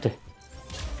me, aren't they?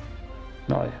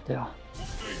 No, yeah, they are.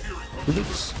 Stay here.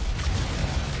 Blitz.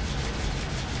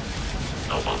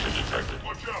 Malfunction detected.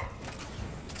 Watch out.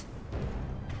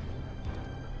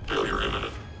 Failure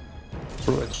imminent.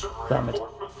 Through it. Damn it.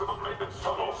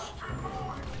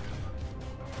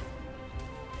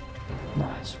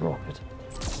 Nice rocket.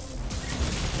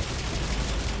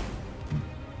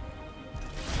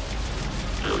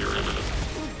 Failure imminent.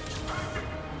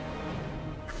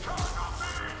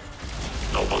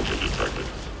 Malfunction detected.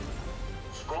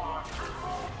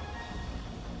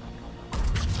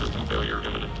 System failure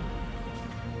imminent.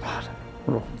 God,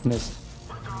 rocket missed.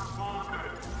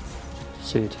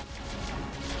 See it.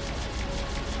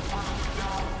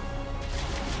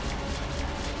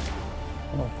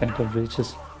 Oh, I think it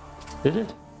reaches. Did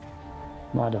it?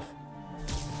 Might have.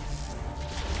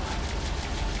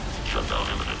 Shutdown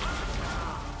imminent.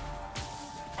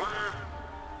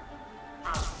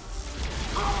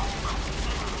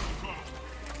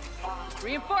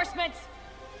 Reinforcements!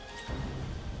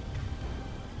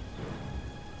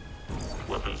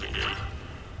 Weapons engaged.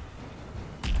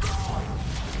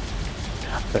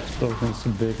 The explosion is too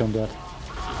big on that.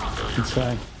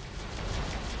 Insane.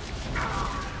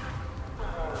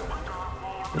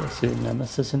 Do I see a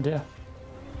nemesis in there?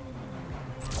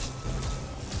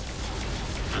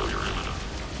 Failure imminent.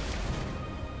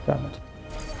 Damn it.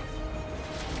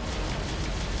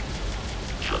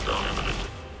 Shutdown imminent.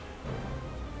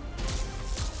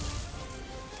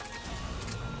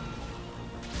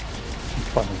 I'm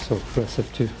finding so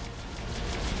aggressive too.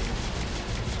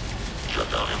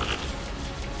 Shutdown imminent.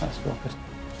 Nice rocket.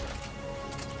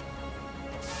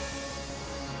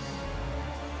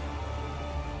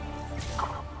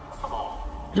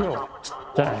 God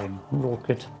damn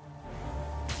rocket.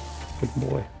 Good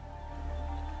boy.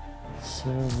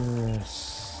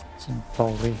 Cerberus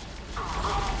Centauri.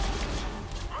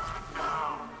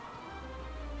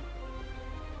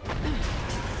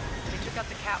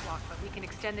 We can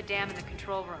extend the dam in the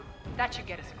control room. That should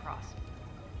get us across.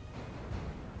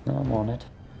 I'm on it.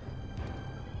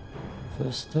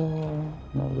 First door,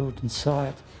 no loot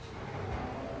inside.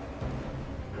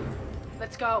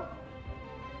 Let's go.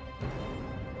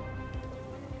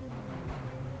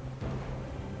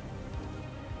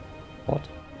 What?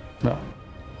 No.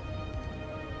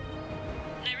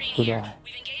 Irene Good here. eye.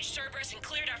 We've engaged Cerberus and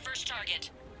cleared our first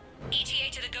target.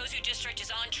 ETA to the Gozu district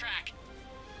is on track.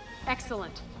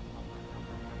 Excellent.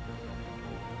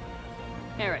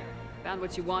 Aaron, found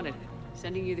what you wanted.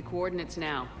 Sending you the coordinates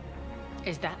now.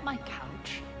 Is that my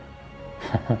couch?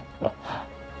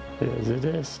 Yes, it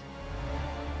is.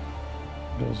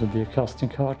 Could also be a casting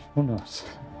card, who knows?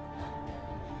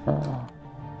 Ah.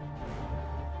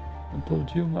 Simple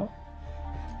humor.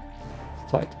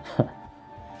 It's tight.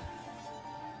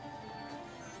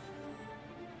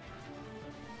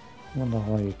 Wonder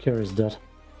how he carries that.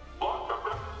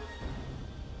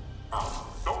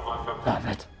 Damn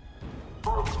it.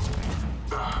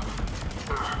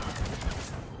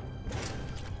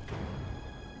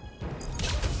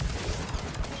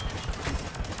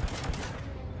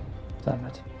 Damn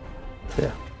it.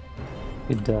 There.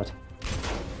 Eat that.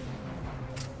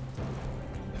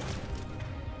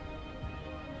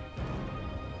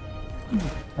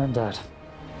 And that.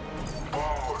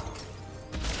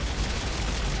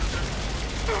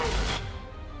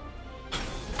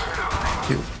 Thank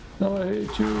you. No, I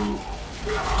hate you.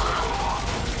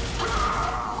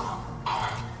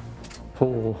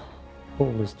 Pole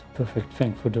is the perfect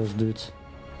thing for those dudes.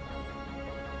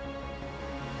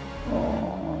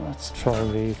 Oh, let's try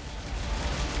V.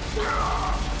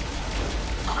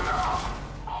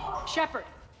 Shepard,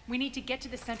 we need to get to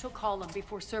the central column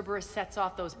before Cerberus sets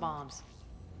off those bombs.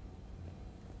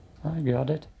 I got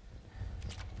it.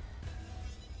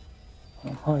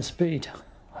 High speed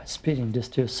in this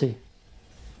DLC.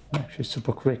 Actually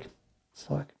super quick. It's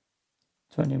like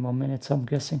 20 more minutes, I'm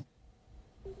guessing.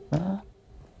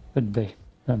 Could be.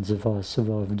 And if I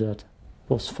survive that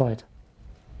boss fight,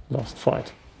 last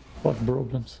fight, what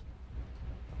problems?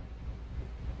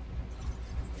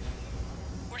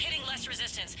 We're hitting less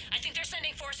resistance. I think they're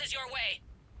sending forces your way.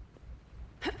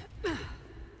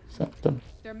 Send them.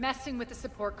 They're messing with the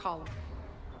support column.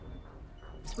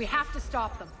 So we have to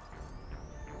stop them.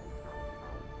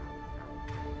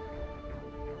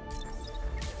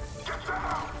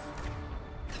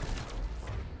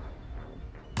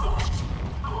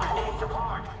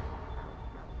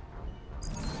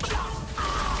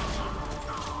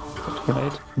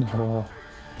 Grenade? No.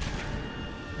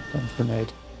 Don't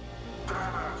grenade.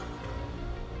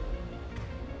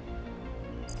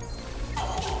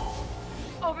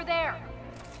 Over there!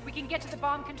 We can get to the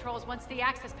bomb controls once the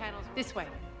access panel's this way.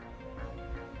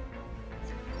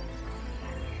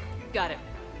 Got it.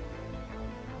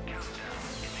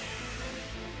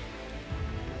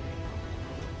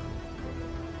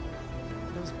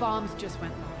 Those bombs just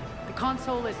went live. The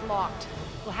console is locked.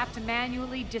 We'll have to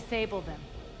manually disable them.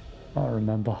 I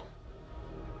remember.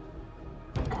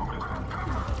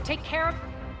 Take care of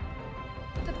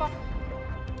the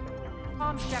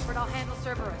bomb, Shepard. I'll handle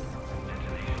Cerberus.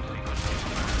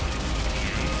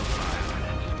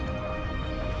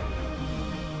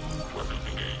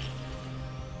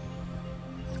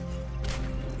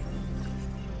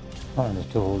 I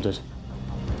need to hold it.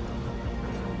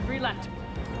 3 left.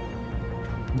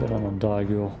 Better not die,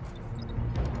 girl.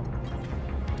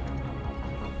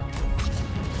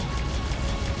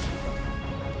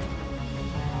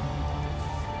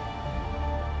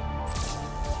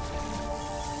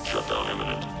 Shutdown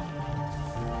imminent.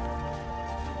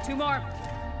 2 more.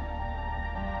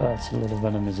 That's a lot of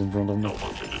enemies in front of me.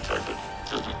 Malfunction detected.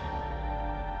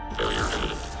 Failure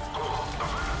imminent.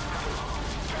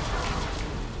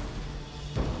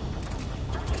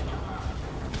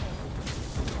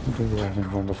 What do we have in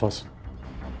front of us?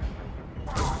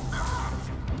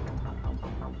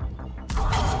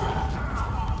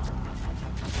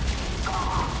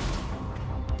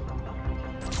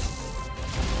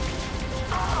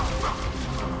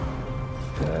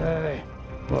 Okay,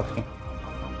 working.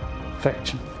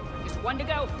 Faction. Just 1 to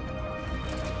go.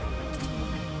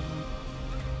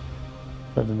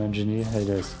 Is that an engineer? It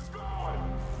is.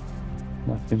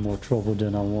 Might be more trouble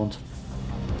than I want.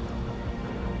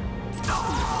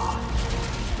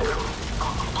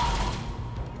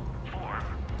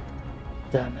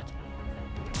 Damn it.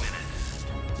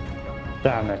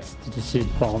 Damn it. Did you see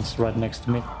it bounce right next to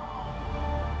me?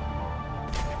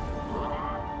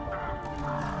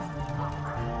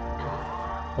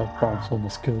 That bounce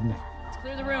almost killed me. Let's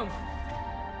clear the room.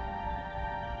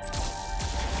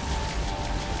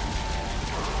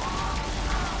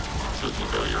 System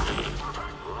failure imminent.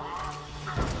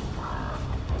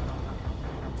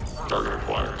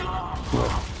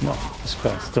 No, this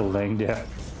guy's still laying there.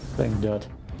 Laying dead.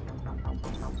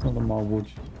 Not on my wood.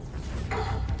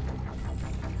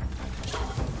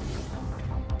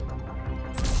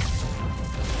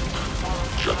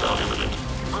 Shutdown imminent.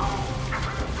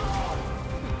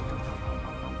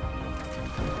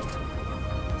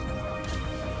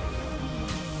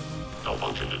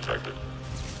 Malfunction detected.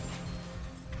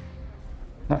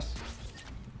 Nice.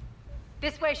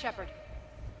 This way, Shepard.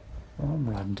 I'm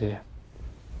right there.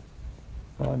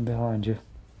 Right behind you.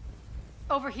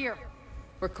 Over here.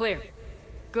 We're clear.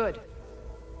 Good.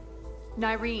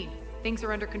 Nyreen, things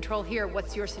are under control here.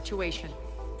 What's your situation?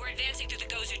 We're advancing through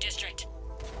the Gozu district.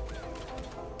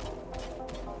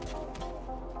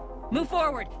 Move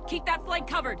forward. Keep that flank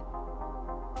covered.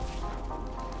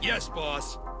 Yes,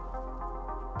 boss.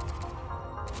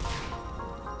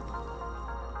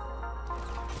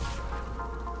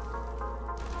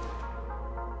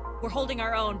 We're holding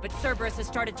our own, but Cerberus has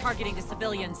started targeting the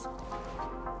civilians.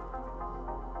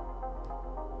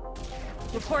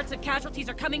 Reports of casualties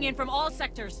are coming in from all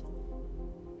sectors.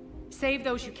 Save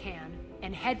those you can,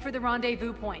 and head for the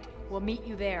rendezvous point. We'll meet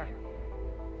you there.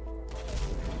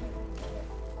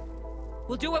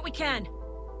 We'll do what we can.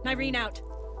 Nyreen out.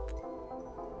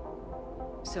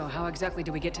 So how exactly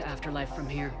do we get to Afterlife from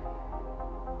here?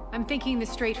 I'm thinking the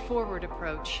straightforward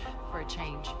approach, for a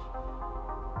change.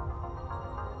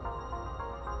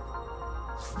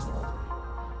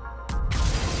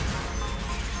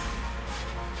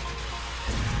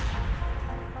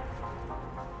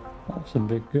 That's a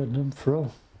big goddamn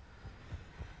throw.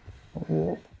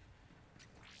 Oh.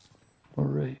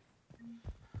 Alright.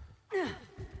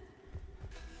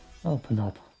 Open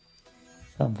up.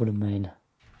 Time for the main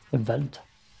event.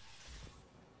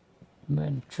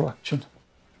 Main attraction.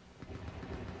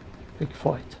 Big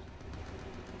fight.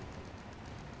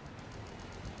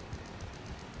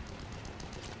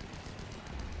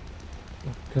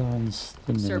 Guns,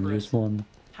 the newest one.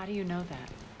 How do you know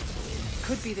that?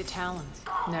 Could be the Talons.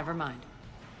 Never mind.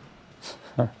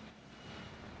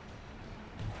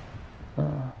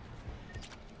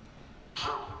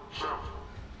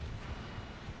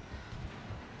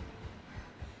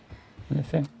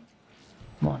 Anything?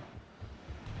 Come on.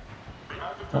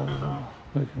 Oh,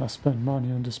 we're gonna spend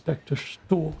money on the Spectre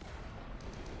store.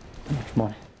 How much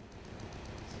money?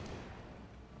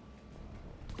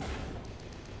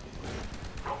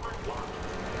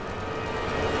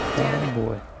 Oh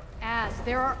boy. As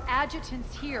there are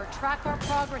adjutants here. Track our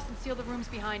progress and seal the rooms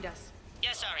behind us.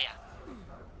 Yes, Aria.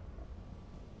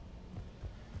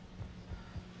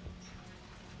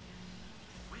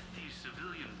 With the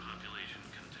civilian population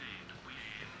contained, we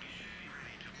should be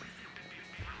ready to...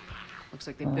 Looks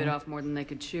like they bit off more than they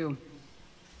could chew.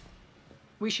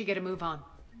 We should get a move on.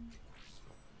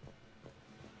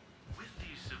 With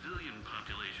the civilian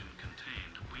population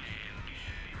contained, we should be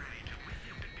ready to...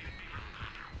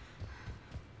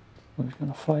 We're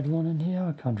gonna fight one in here?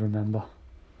 I can't remember.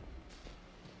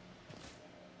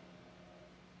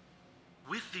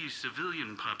 With the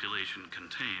civilian population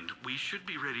contained, we should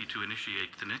be ready to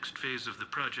initiate the next phase of the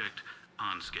project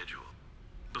on schedule.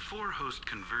 Before host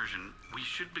conversion, we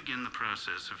should begin the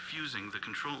process of fusing the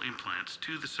control implants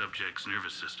to the subject's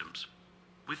nervous systems.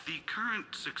 With the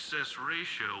current success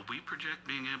ratio, we project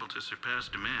being able to surpass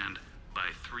demand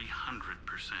by 300%.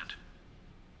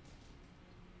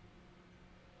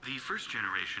 The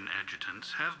first-generation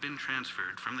adjutants have been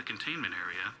transferred from the containment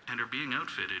area and are being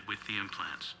outfitted with the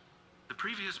implants. The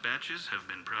previous batches have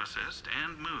been processed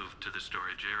and moved to the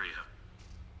storage area.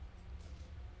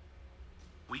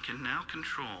 We can now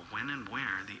control when and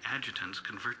where the adjutants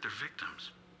convert their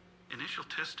victims. Initial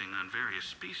testing on various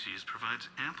species provides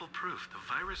ample proof the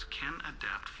virus can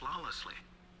adapt flawlessly,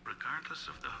 regardless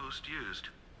of the host used.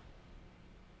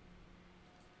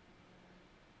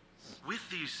 With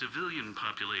the civilian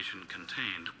population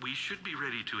contained, we should be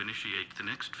ready to initiate the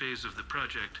next phase of the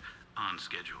project on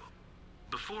schedule.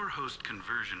 Before host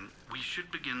conversion, we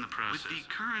should begin the process. With the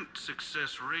current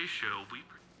success ratio,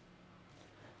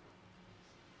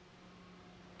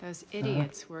 Those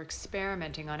idiots were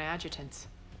experimenting on adjutants.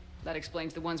 That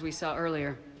explains the ones we saw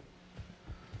earlier.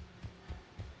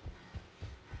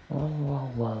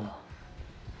 Well.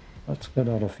 Let's get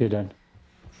out of here then.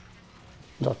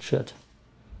 That shit.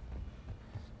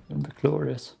 It'll be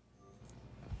glorious.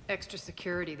 Extra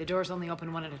security. The doors only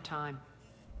open one at a time.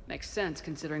 Makes sense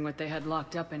considering what they had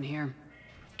locked up in here.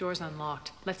 Door's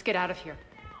unlocked. Let's get out of here.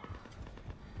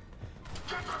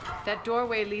 That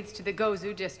doorway leads to the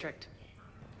Gozu district.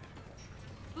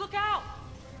 Look out!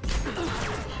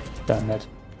 Damn it.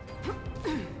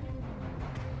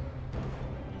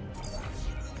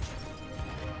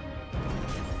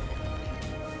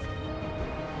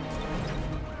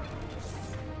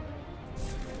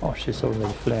 Oh, she's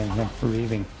already flaying him,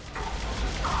 reaving.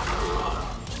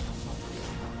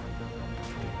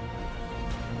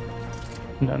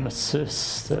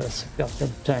 Nemesis, there's a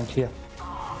goddamn tank here.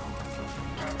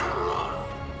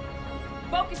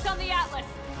 Focus on the Atlas.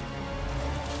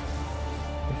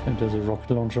 I think there's a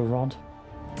rocket launcher around.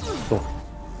 Oh.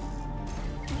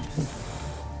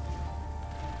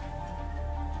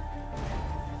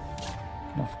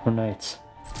 Enough grenades.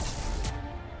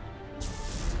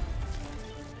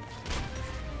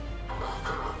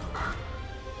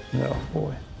 Oh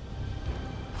boy.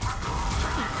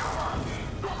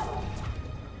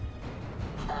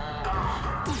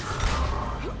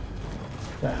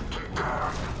 Damn.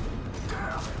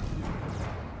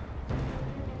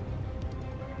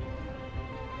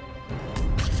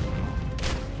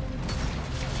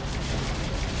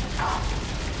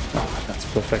 Oh, that's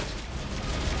perfect.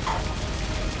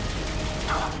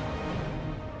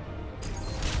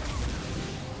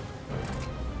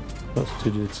 Those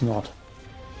two dudes not.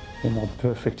 They're not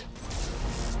perfect.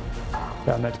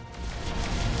 Damn it.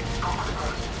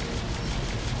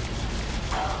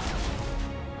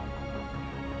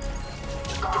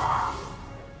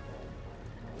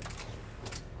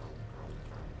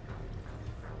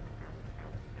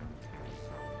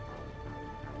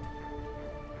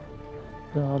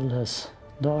 The other has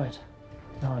died.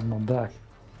 Now I'm on back.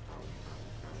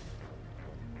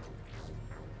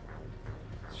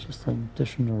 It's just an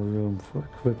additional room for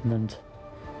equipment.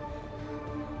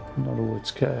 In other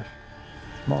words, cash.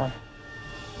 Mine.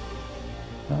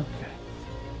 Okay.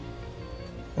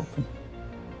 Open.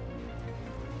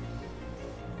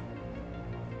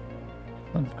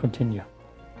 And continue.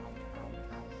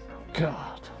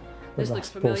 God. This looks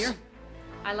familiar.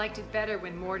 I liked it better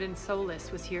when Morden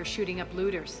Solus was here shooting up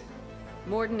looters.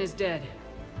 Morden is dead.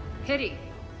 Pity.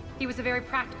 He was a very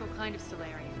practical kind of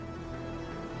Solarian.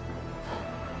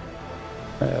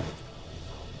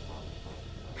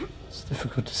 It's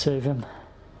difficult to save him.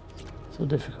 So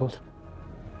difficult.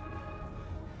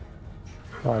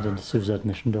 I didn't choose that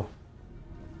mission though.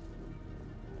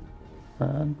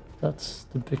 And that's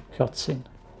the big cutscene.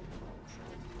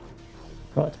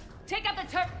 Right. Take out the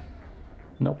turret!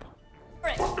 Nope.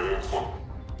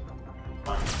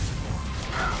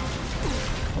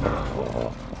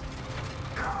 Oh.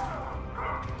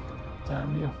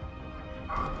 Damn you.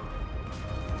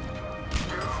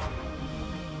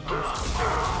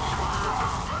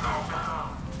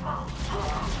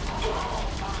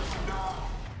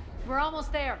 We're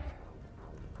almost there.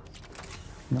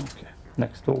 Okay.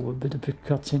 Next door will be the big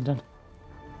cutscene then.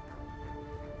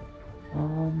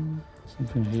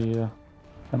 Something here.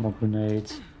 Ammo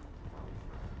grenades.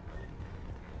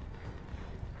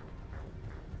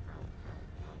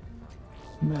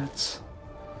 Mats.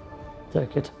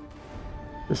 Take it.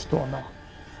 This door now.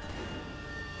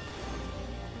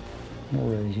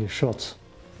 Already hear shots.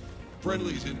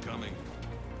 Friendly's incoming.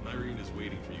 Irene is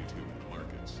waiting for you two at the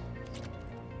markets.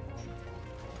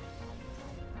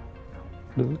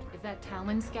 Loot. If that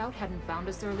Talon scout hadn't found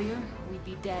us earlier, we'd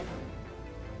be dead.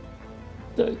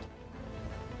 Dead.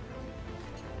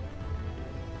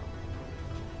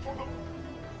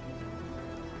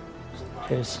 Just in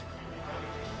case.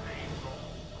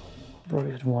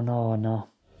 Probably at 1 hour now.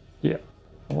 Yeah,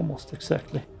 almost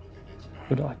exactly.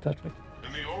 Good eye, Patrick.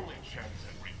 And the only chance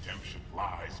at redemption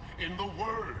lies in the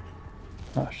word.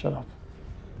 Ah, shut up.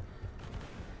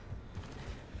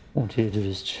 Won't hear to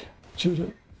this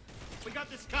shooter. We got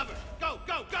this covered. Go,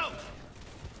 go, go!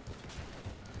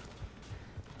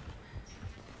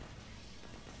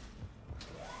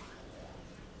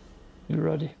 You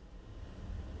ready?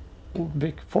 Oh,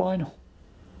 big final.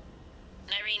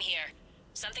 Irene here.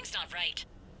 Something's not right.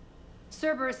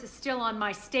 Cerberus is still on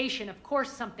my station. Of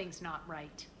course something's not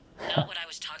right. Not what I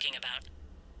was talking about.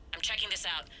 I'm checking this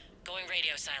out. Going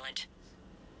radio silent.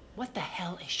 What the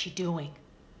hell is she doing?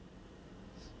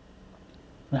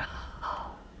 Oh.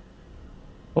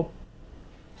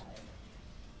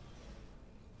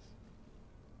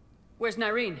 Where's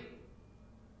Nyreen?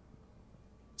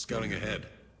 Scouting ahead.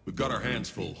 We've got our hands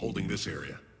full holding this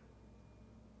area.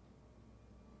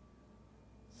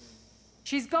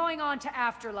 She's going on to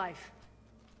Afterlife.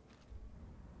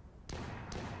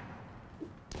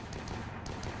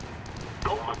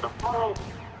 Don't let them fall.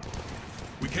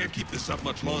 We can't keep this up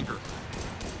much longer.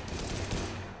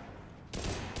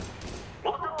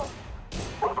 Look out!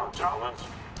 What about Talons?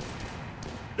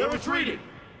 They're retreating!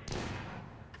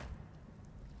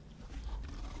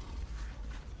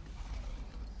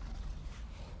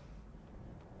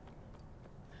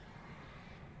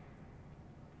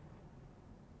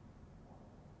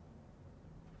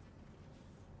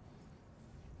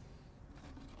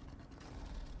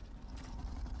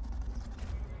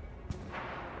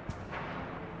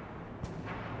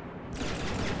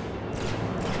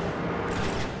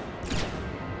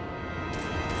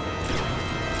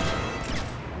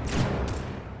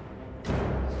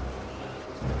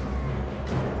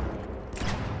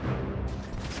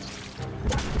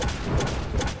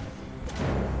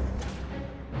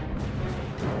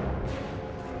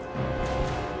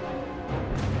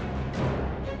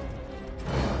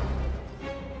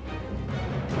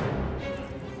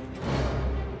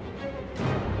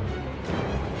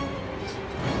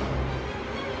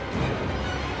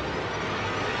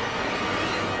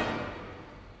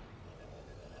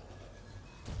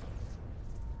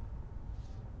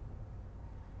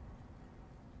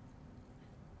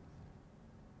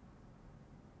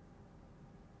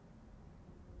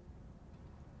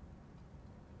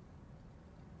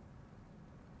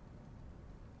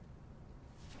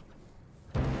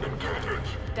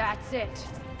 That's it.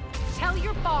 Tell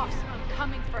your boss I'm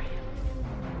coming for him.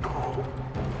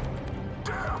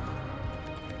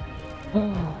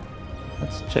 Oh,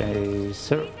 let's chase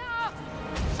her.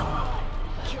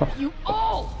 Kill you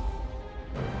all!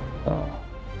 Oh.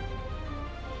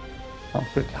 I'm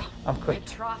quick. I'm quick.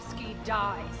 Petrovsky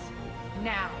dies.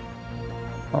 Now.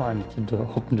 Oh, I need to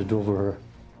open the door for her.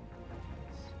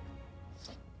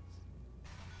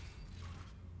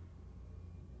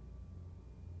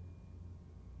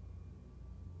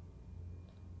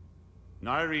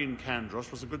 Nyreen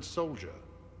Kandros was a good soldier.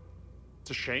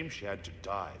 It's a shame she had to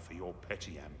die for your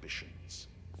petty ambitions.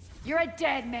 You're a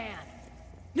dead man.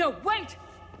 No, wait!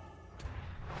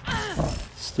 Oh,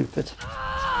 stupid.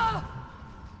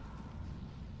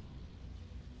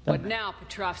 What now,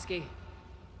 Petrovsky?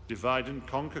 Divide and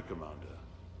conquer, Commander.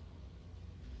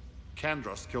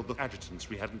 Kandros killed the adjutants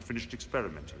we hadn't finished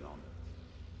experimenting on.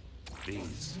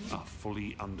 These are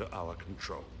fully under our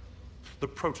control. The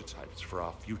prototypes for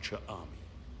our future army.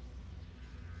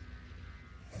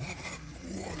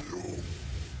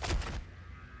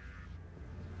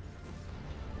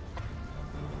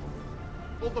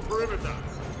 Hold the perimeter.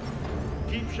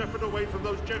 Keep Shepard away from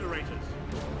those generators.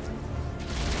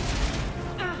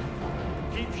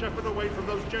 Keep Shepard away from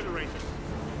those generators.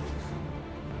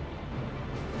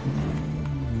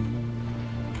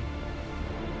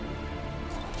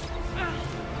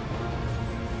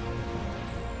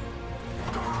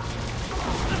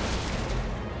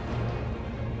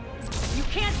 You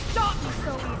can't stop me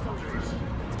so easily.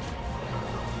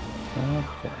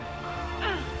 Okay.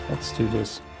 Let's do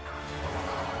this.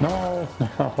 No,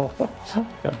 no.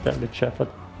 God damn it, Shepard.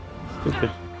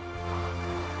 Stupid.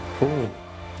 Cool.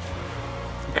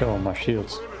 Look at all my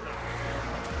shields.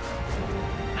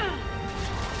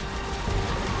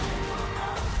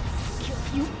 Kill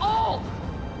you all!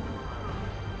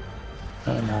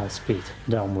 And high speed.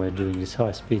 Down we're doing this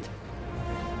high speed.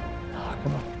 Oh,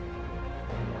 come on.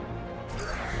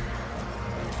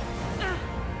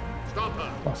 Stop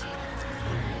her.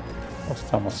 Last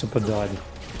time I super died.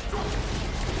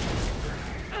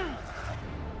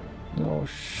 Oh,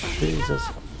 Jesus.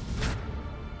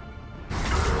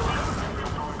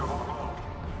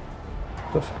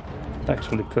 Perfect.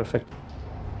 Actually perfect.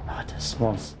 Ah, this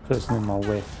one's person in my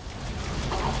way.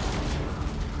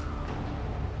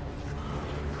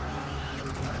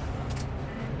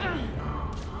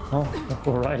 Oh,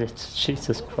 alright, it's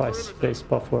Jesus Christ, space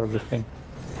buff for everything.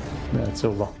 Yeah, it's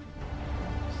over.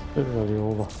 It's literally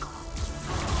over.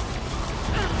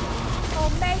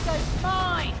 Omega's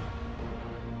mine!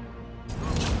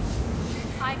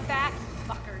 I'm back,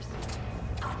 fuckers.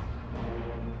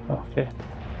 Okay.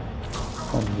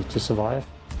 I need to survive.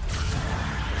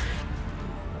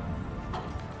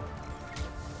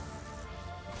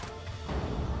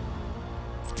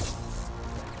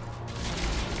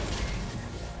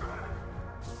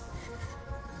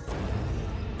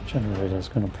 Generator is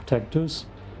gonna protect us.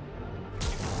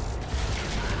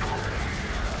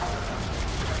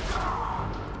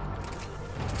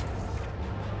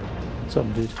 What's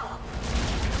up, dude?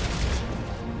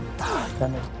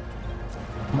 Damn it.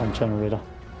 Come on, generator.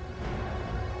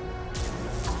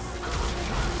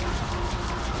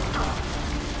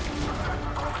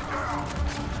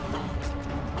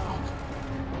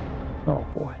 Oh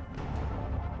boy.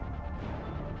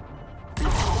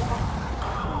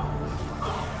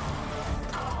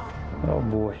 Oh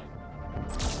boy.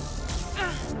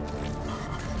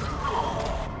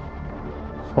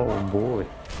 Oh boy.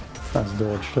 That's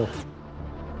dodged up.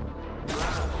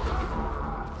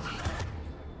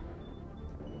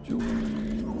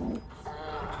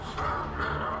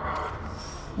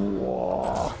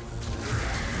 Whoa.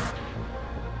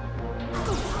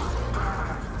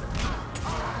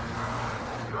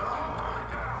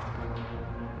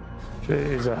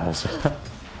 Jesus.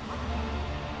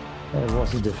 It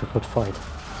was a difficult fight,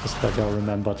 just like I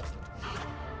remembered.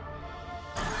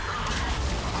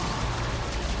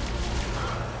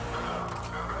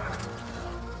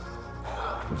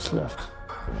 Who's left?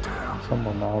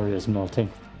 Someone Aria is melting.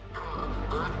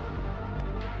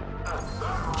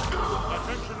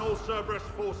 Attention all Cerberus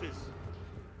forces.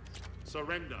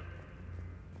 Surrender.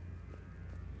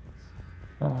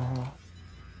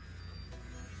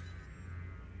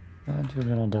 And you're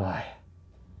gonna die.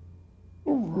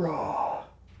 Hoorah!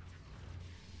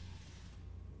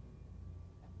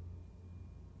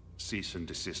 Cease and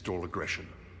desist all aggression.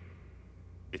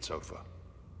 It's over.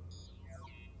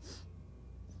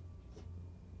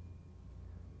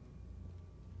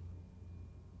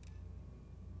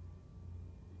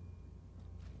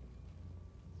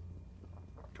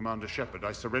 Commander Shepard,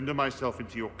 I surrender myself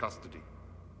into your custody.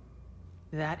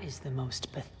 That is the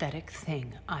most pathetic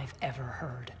thing I've ever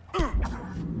heard.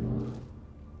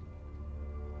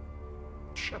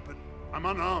 Shepard, I'm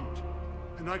unarmed,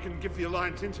 and I can give the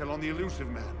Alliance intel on the elusive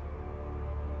man.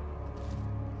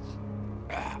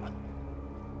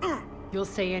 You'll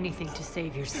say anything to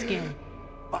save your skin.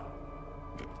 But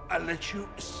I let you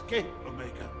escape,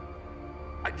 Omega.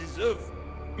 I deserve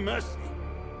mercy.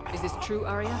 Is this true,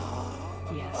 Aria?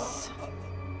 Yes.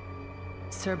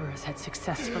 Cerberus had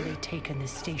successfully taken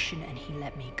this station and he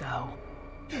let me go.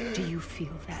 Do you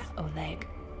feel that, Oleg?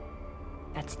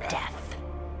 That's death.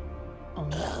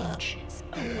 Only inches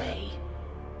away.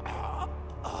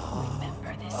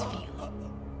 Remember this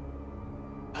feeling.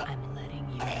 I'm letting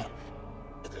you live.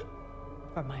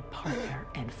 For my partner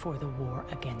and for the war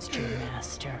against your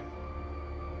master.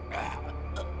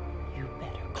 You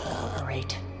better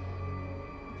cooperate.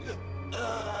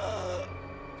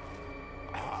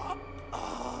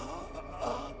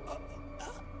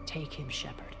 Take him,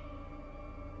 Shepard.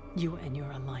 You and your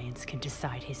Alliance can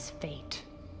decide his fate.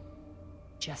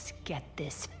 Just get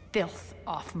this filth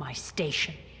off my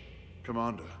station.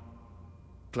 Commander,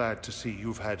 glad to see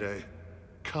you've had a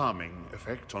calming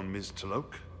effect on Ms.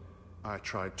 Talok. I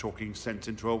tried talking sense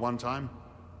into her one time.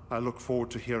 I look forward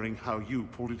to hearing how you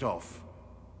pulled it off.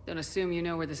 Don't assume you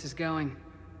know where this is going.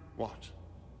 What?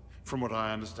 From what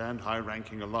I understand,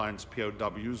 high-ranking Alliance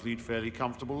POWs lead fairly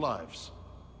comfortable lives.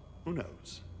 Who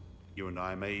knows? You and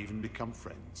I may even become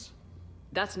friends.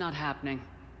 That's not happening.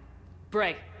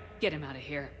 Bray, get him out of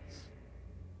here.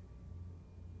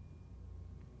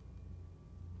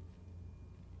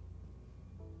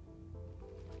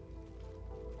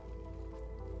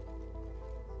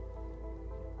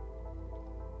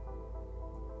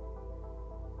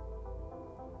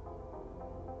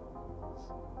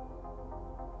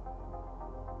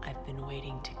 I've been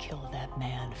waiting to kill that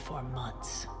man for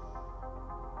months.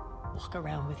 Walk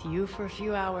around with you for a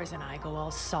few hours and I go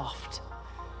all soft.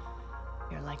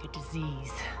 You're like a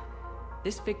disease.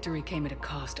 This victory came at a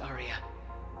cost, Aria.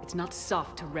 It's not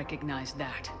soft to recognize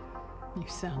that. You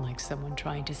sound like someone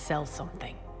trying to sell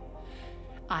something.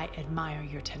 I admire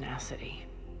your tenacity.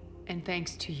 And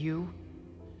thanks to you,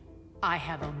 I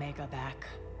have Omega back.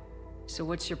 So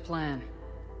what's your plan?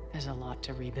 There's a lot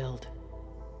to rebuild.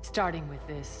 Starting with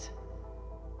this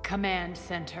command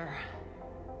center.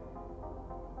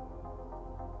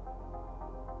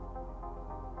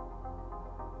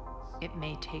 It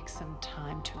may take some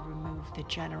time to remove the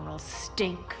general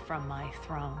stink from my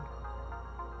throne.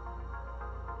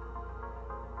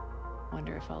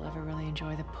 Wonder if I'll ever really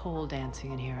enjoy the pole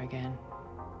dancing in here again.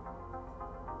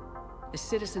 The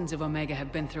citizens of Omega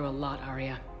have been through a lot,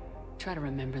 Aria. Try to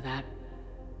remember that.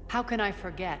 How can I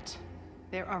forget?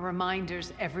 There are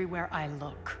reminders everywhere I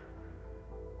look.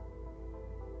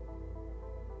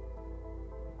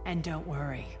 And don't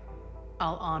worry,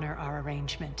 I'll honor our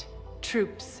arrangement.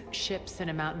 Troops, ships, and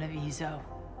a mountain of Ezo.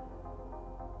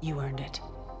 You earned it.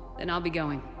 Then I'll be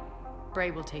going.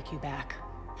 Bray will take you back.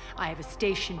 I have a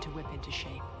station to whip into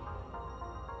shape.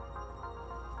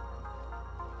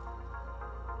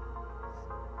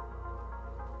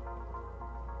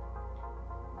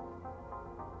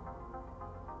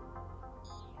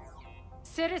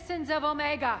 Citizens of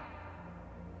Omega,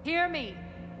 hear me.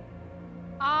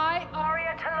 I,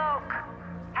 Aria Talok,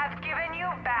 have given you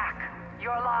back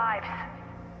your lives.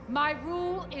 My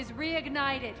rule is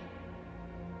reignited.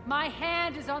 My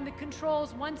hand is on the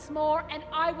controls once more, and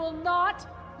I will not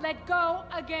let go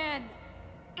again.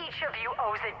 Each of you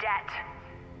owes a debt.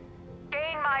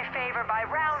 Gain my favor by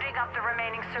rounding up the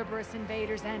remaining Cerberus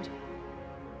invaders and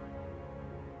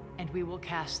we will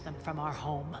cast them from our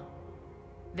home.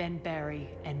 Then bury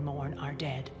and mourn our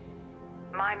dead.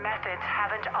 My methods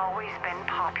haven't always been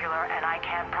popular, and I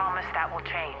can't promise that will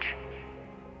change.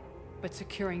 But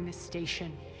securing this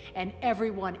station and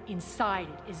everyone inside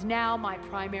it is now my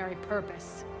primary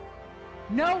purpose.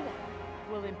 No one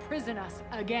will imprison us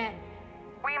again.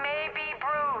 We may be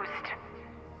bruised.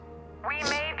 We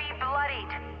may be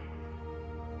bloodied.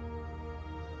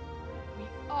 We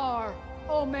are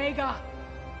Omega.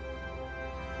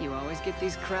 You always get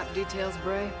these crap details,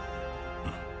 Bray?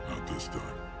 Not this time.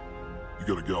 You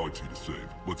got a galaxy to save.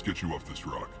 Let's get you off this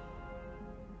rock.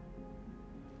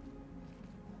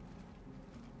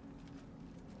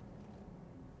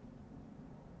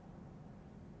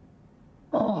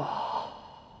 Oh.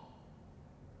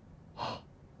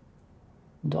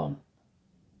 Done.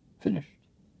 Finished.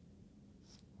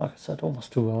 Like I said,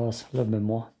 almost 2 hours, a little bit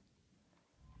more.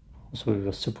 So we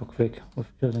were super quick with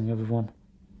killing everyone.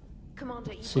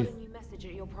 Commander, you've got a new message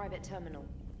at your private terminal.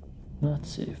 Let's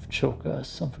see if Joker has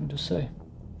something to say.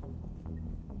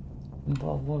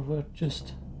 But what we're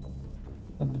just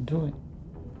I've been doing?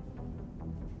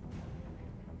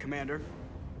 Commander?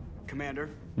 Commander?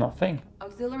 Nothing.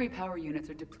 Auxiliary power units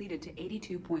are depleted to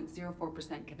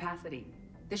 82.04% capacity.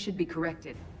 This should be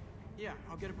corrected. Yeah,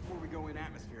 I'll get it before we go in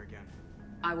atmosphere again.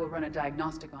 I will run a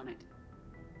diagnostic on it.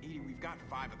 Edie, we've got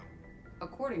 5 of them.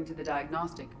 According to the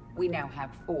diagnostic, we now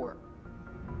have 4.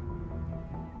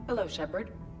 Hello,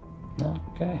 Shepard.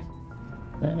 Okay.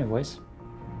 Anyways,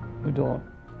 we don't.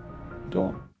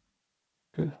 Good.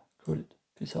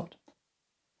 Peace out.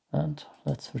 And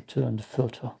let's return the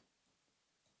filter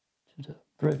to the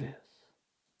previous.